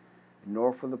day,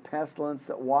 nor for the pestilence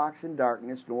that walks in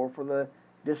darkness, nor for the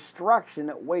destruction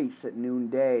that wastes at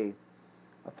noonday.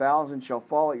 1,000 shall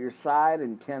fall at your side,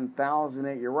 and 10,000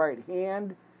 at your right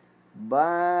hand,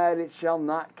 but it shall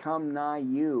not come nigh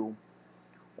you.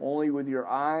 Only with your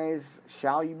eyes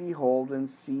shall you behold and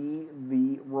see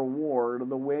the reward of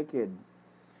the wicked.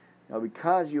 Now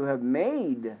because you have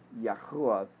made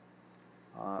Yahuwah,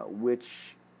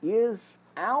 which is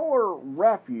our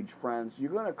refuge, friends,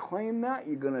 you're going to claim that,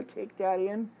 you're going to take that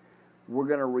in, we're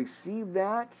going to receive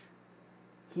that.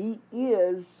 He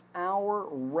is our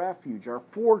refuge, our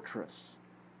fortress,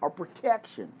 our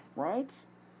protection, right?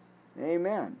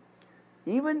 Amen.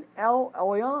 Even El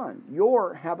Elyon,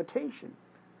 your habitation.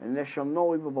 And there shall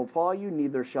no evil befall you,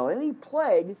 neither shall any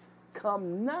plague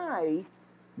come nigh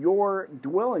your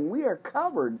dwelling. We are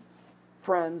covered,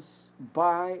 friends,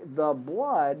 by the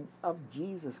blood of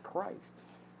Jesus Christ.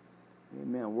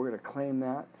 Amen. We're going to claim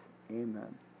that.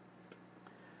 Amen.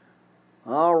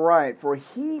 All right. For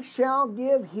he shall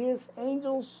give his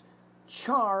angels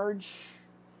charge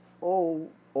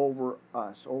over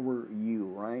us, over you,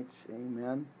 right?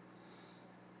 Amen.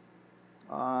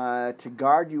 To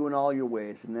guard you in all your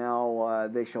ways. Now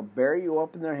they shall bear you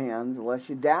up in their hands, lest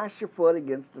you dash your foot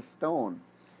against a stone.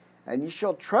 And you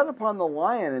shall tread upon the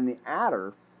lion and the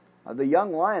adder, the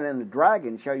young lion and the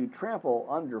dragon shall you trample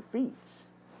under feet.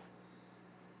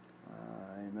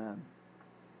 Amen.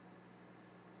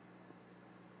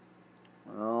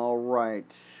 All right.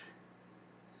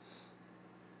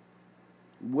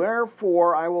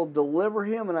 Wherefore I will deliver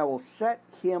him, and I will set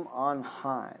him on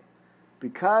high.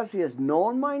 Because he has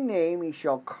known my name, he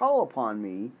shall call upon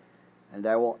me, and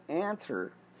I will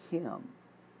answer him.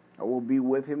 I will be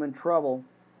with him in trouble.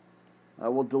 I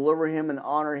will deliver him and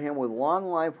honor him. With long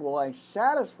life will I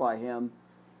satisfy him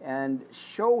and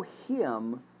show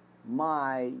him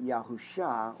my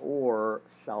Yahusha, or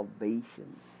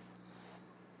salvation.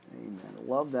 Amen. I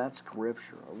love that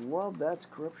scripture. I love that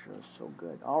scripture. It's so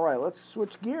good. All right, let's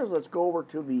switch gears. Let's go over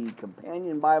to the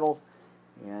Companion Bible.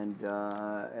 And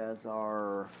as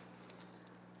our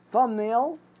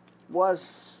thumbnail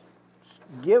was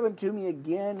given to me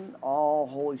again, all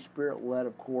Holy Spirit led,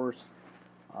 of course,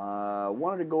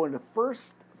 wanted to go into 1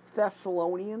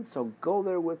 Thessalonians, so go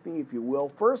there with me if you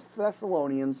will. 1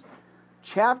 Thessalonians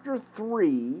chapter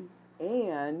 3,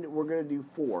 and we're going to do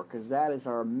 4, because that is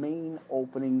our main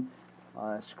opening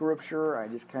scripture. I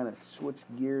just kind of switched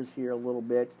gears here a little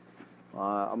bit.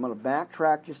 I'm going to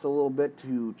backtrack just a little bit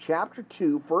to chapter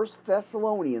 2, 1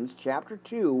 Thessalonians chapter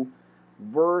 2,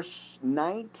 verse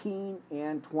 19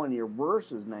 and 20, or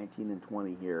verses 19 and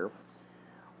 20 here.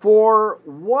 For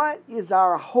what is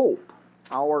our hope,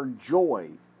 our joy,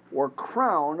 or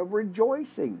crown of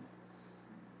rejoicing?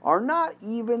 Are not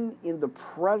even in the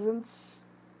presence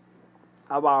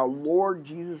of our Lord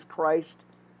Jesus Christ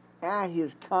at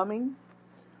his coming?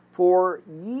 For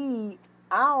ye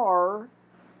are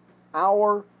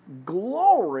our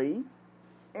glory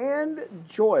and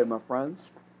joy, my friends.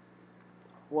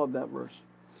 Love that verse.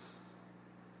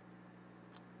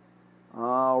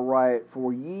 All right.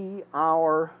 For ye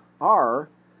are our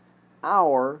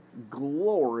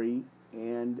glory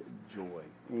and joy.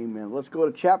 Amen. Let's go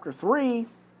to chapter 3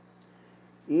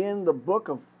 in the book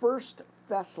of 1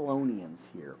 Thessalonians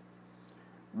here.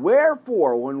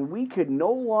 Wherefore, when we could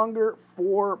no longer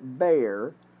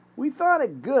forbear, we thought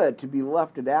it good to be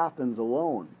left at Athens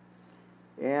alone,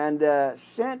 and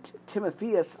sent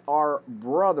Timotheus, our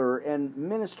brother and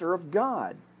minister of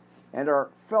God, and our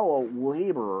fellow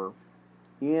laborer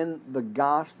in the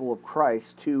gospel of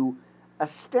Christ, to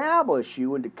establish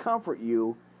you and to comfort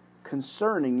you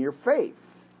concerning your faith,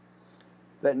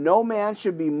 that no man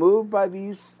should be moved by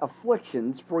these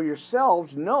afflictions, for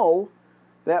yourselves know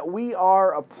that we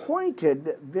are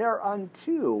appointed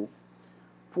thereunto.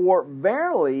 For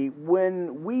verily,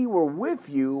 when we were with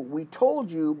you, we told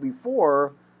you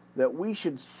before that we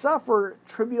should suffer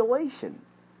tribulation,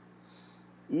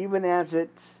 even as it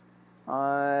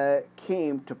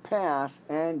came to pass,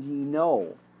 and ye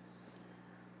know.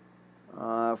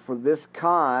 For this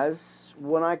cause,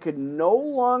 when I could no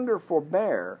longer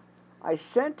forbear, I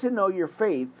sent to know your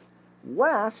faith,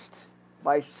 lest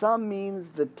by some means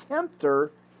the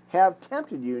tempter have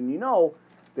tempted you. And you know,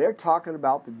 they're talking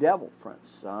about the devil,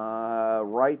 friends,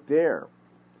 right there,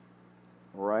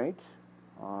 right?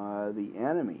 The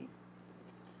enemy.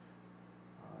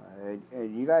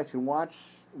 And you guys can watch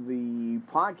the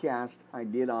podcast I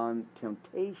did on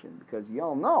temptation, because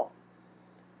y'all know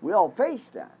we all face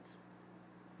that.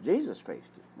 Jesus faced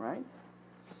it, right?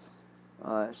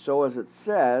 So as it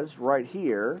says right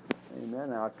here, amen.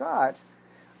 Now I thought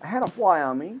I had a fly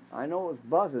on me. I know it was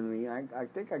buzzing me. I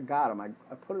think I got him. I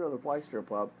put another fly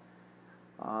strip up,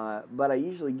 but I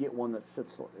usually get one that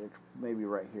sits maybe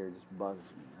right here, just buzzes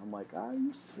me. I'm like, are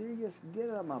you serious?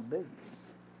 Get out of my business.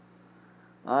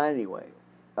 Anyway,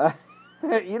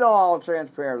 you know how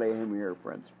transparent I am here,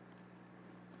 friends.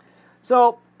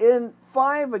 So in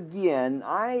 5 again,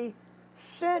 I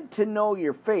sent to know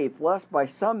your faith, lest by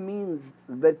some means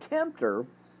the tempter,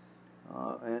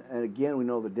 and again we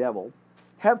know the devil,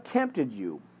 have tempted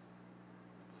you,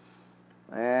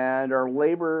 and our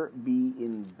labor be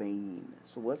in vain.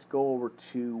 So let's go over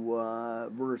to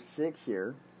verse 6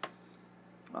 here.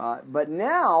 But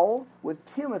now with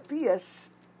Timotheus,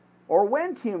 or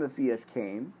when Timotheus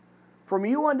came from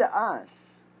you unto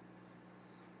us,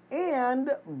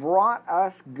 and brought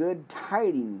us good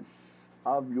tidings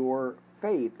of your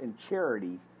faith and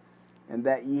charity, and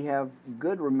that ye have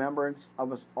good remembrance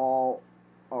of us all,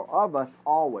 or of us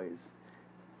always,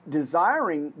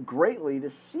 desiring greatly to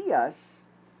see us,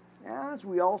 as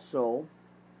we also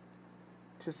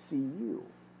to see you.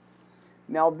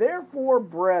 Now therefore,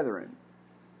 brethren,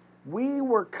 we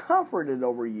were comforted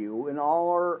over you in all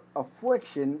our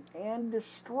affliction and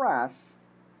distress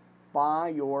by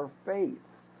your faith.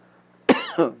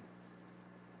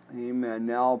 Amen.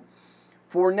 Now,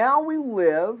 for now we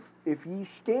live, if ye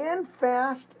stand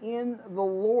fast in the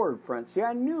Lord, friends. See,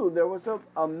 I knew there was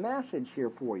a message here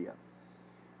for you.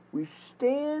 We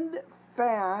stand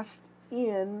fast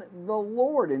in the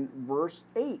Lord in verse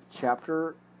 8,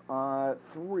 chapter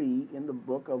 3 in the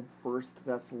book of 1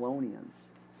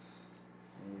 Thessalonians.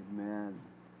 Amen.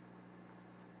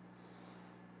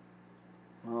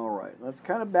 All right, let's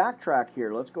kind of backtrack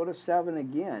here. Let's go to 7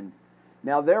 again.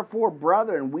 Now, therefore,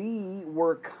 brethren, we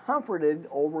were comforted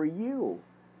over you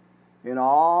in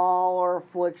all our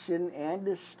affliction and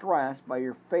distress by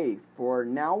your faith. For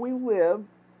now we live,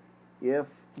 if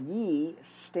ye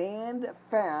stand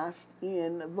fast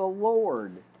in the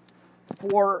Lord.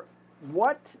 For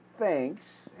what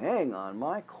thanks, hang on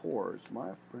my cords, my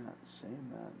friends,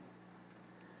 amen.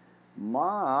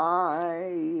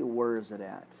 Where is it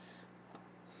at?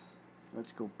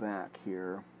 Let's go back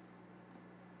here.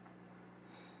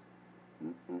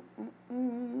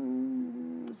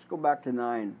 Let's go back to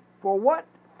 9. For what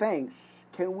thanks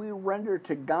can we render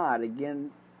to God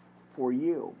again for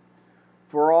you,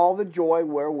 for all the joy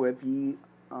wherewith ye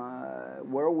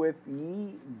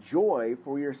joy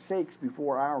for your sakes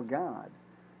before our God,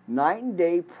 night and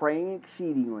day praying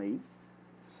exceedingly,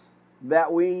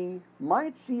 that we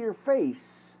might see your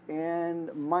face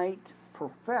and might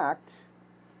perfect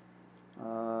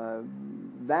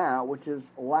that which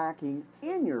is lacking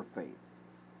in your faith.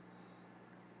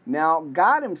 Now,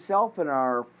 God himself and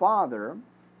our Father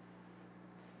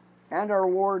and our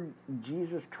Lord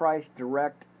Jesus Christ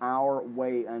direct our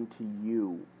way unto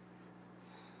you.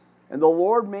 And the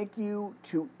Lord make you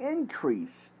to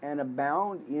increase and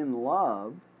abound in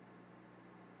love,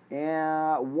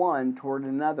 and one toward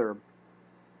another,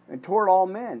 and toward all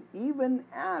men, even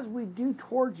as we do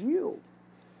towards you,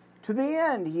 to the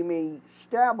end he may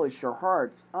establish your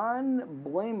hearts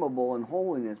unblameable in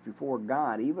holiness before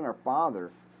God, even our Father,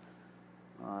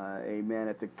 amen,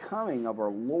 at the coming of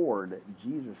our Lord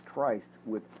Jesus Christ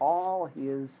with all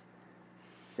his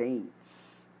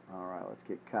saints. All right, let's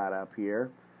get caught up here.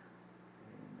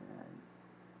 Amen.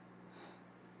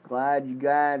 Glad you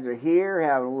guys are here,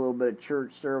 having a little bit of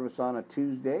church service on a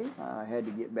Tuesday. I had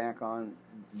to get back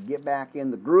in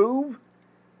the groove,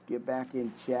 get back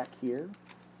in check here.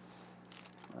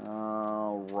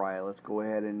 All right, let's go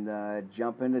ahead and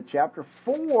jump into chapter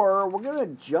 4. We're going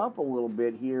to jump a little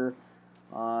bit here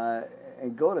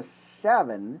and go to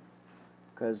 7,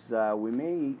 because we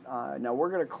may, now we're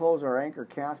going to close our Anchor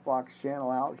Castbox channel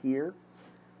out here.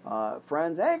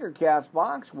 Friends, Anchor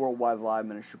Castbox, Worldwide Live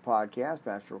Ministry Podcast,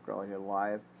 Pastor O'Crowley here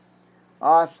live.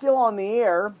 Still on the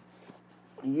air.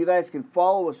 You guys can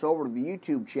follow us over to the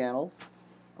YouTube channel.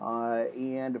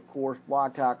 And, of course,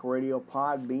 Blog Talk Radio,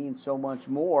 Podbean, so much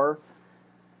more.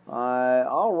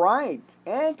 All right,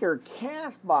 Anchor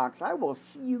Castbox. I will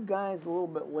see you guys a little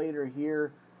bit later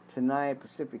here tonight,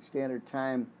 Pacific Standard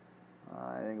Time.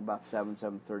 I think about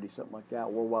 7:30, something like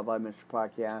that. Worldwide Live Ministry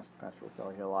Podcast, Pastor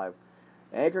Kelly here live.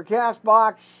 Anchor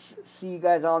Castbox. See you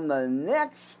guys on the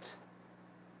next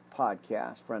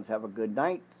podcast. Friends, have a good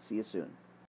night. See you soon.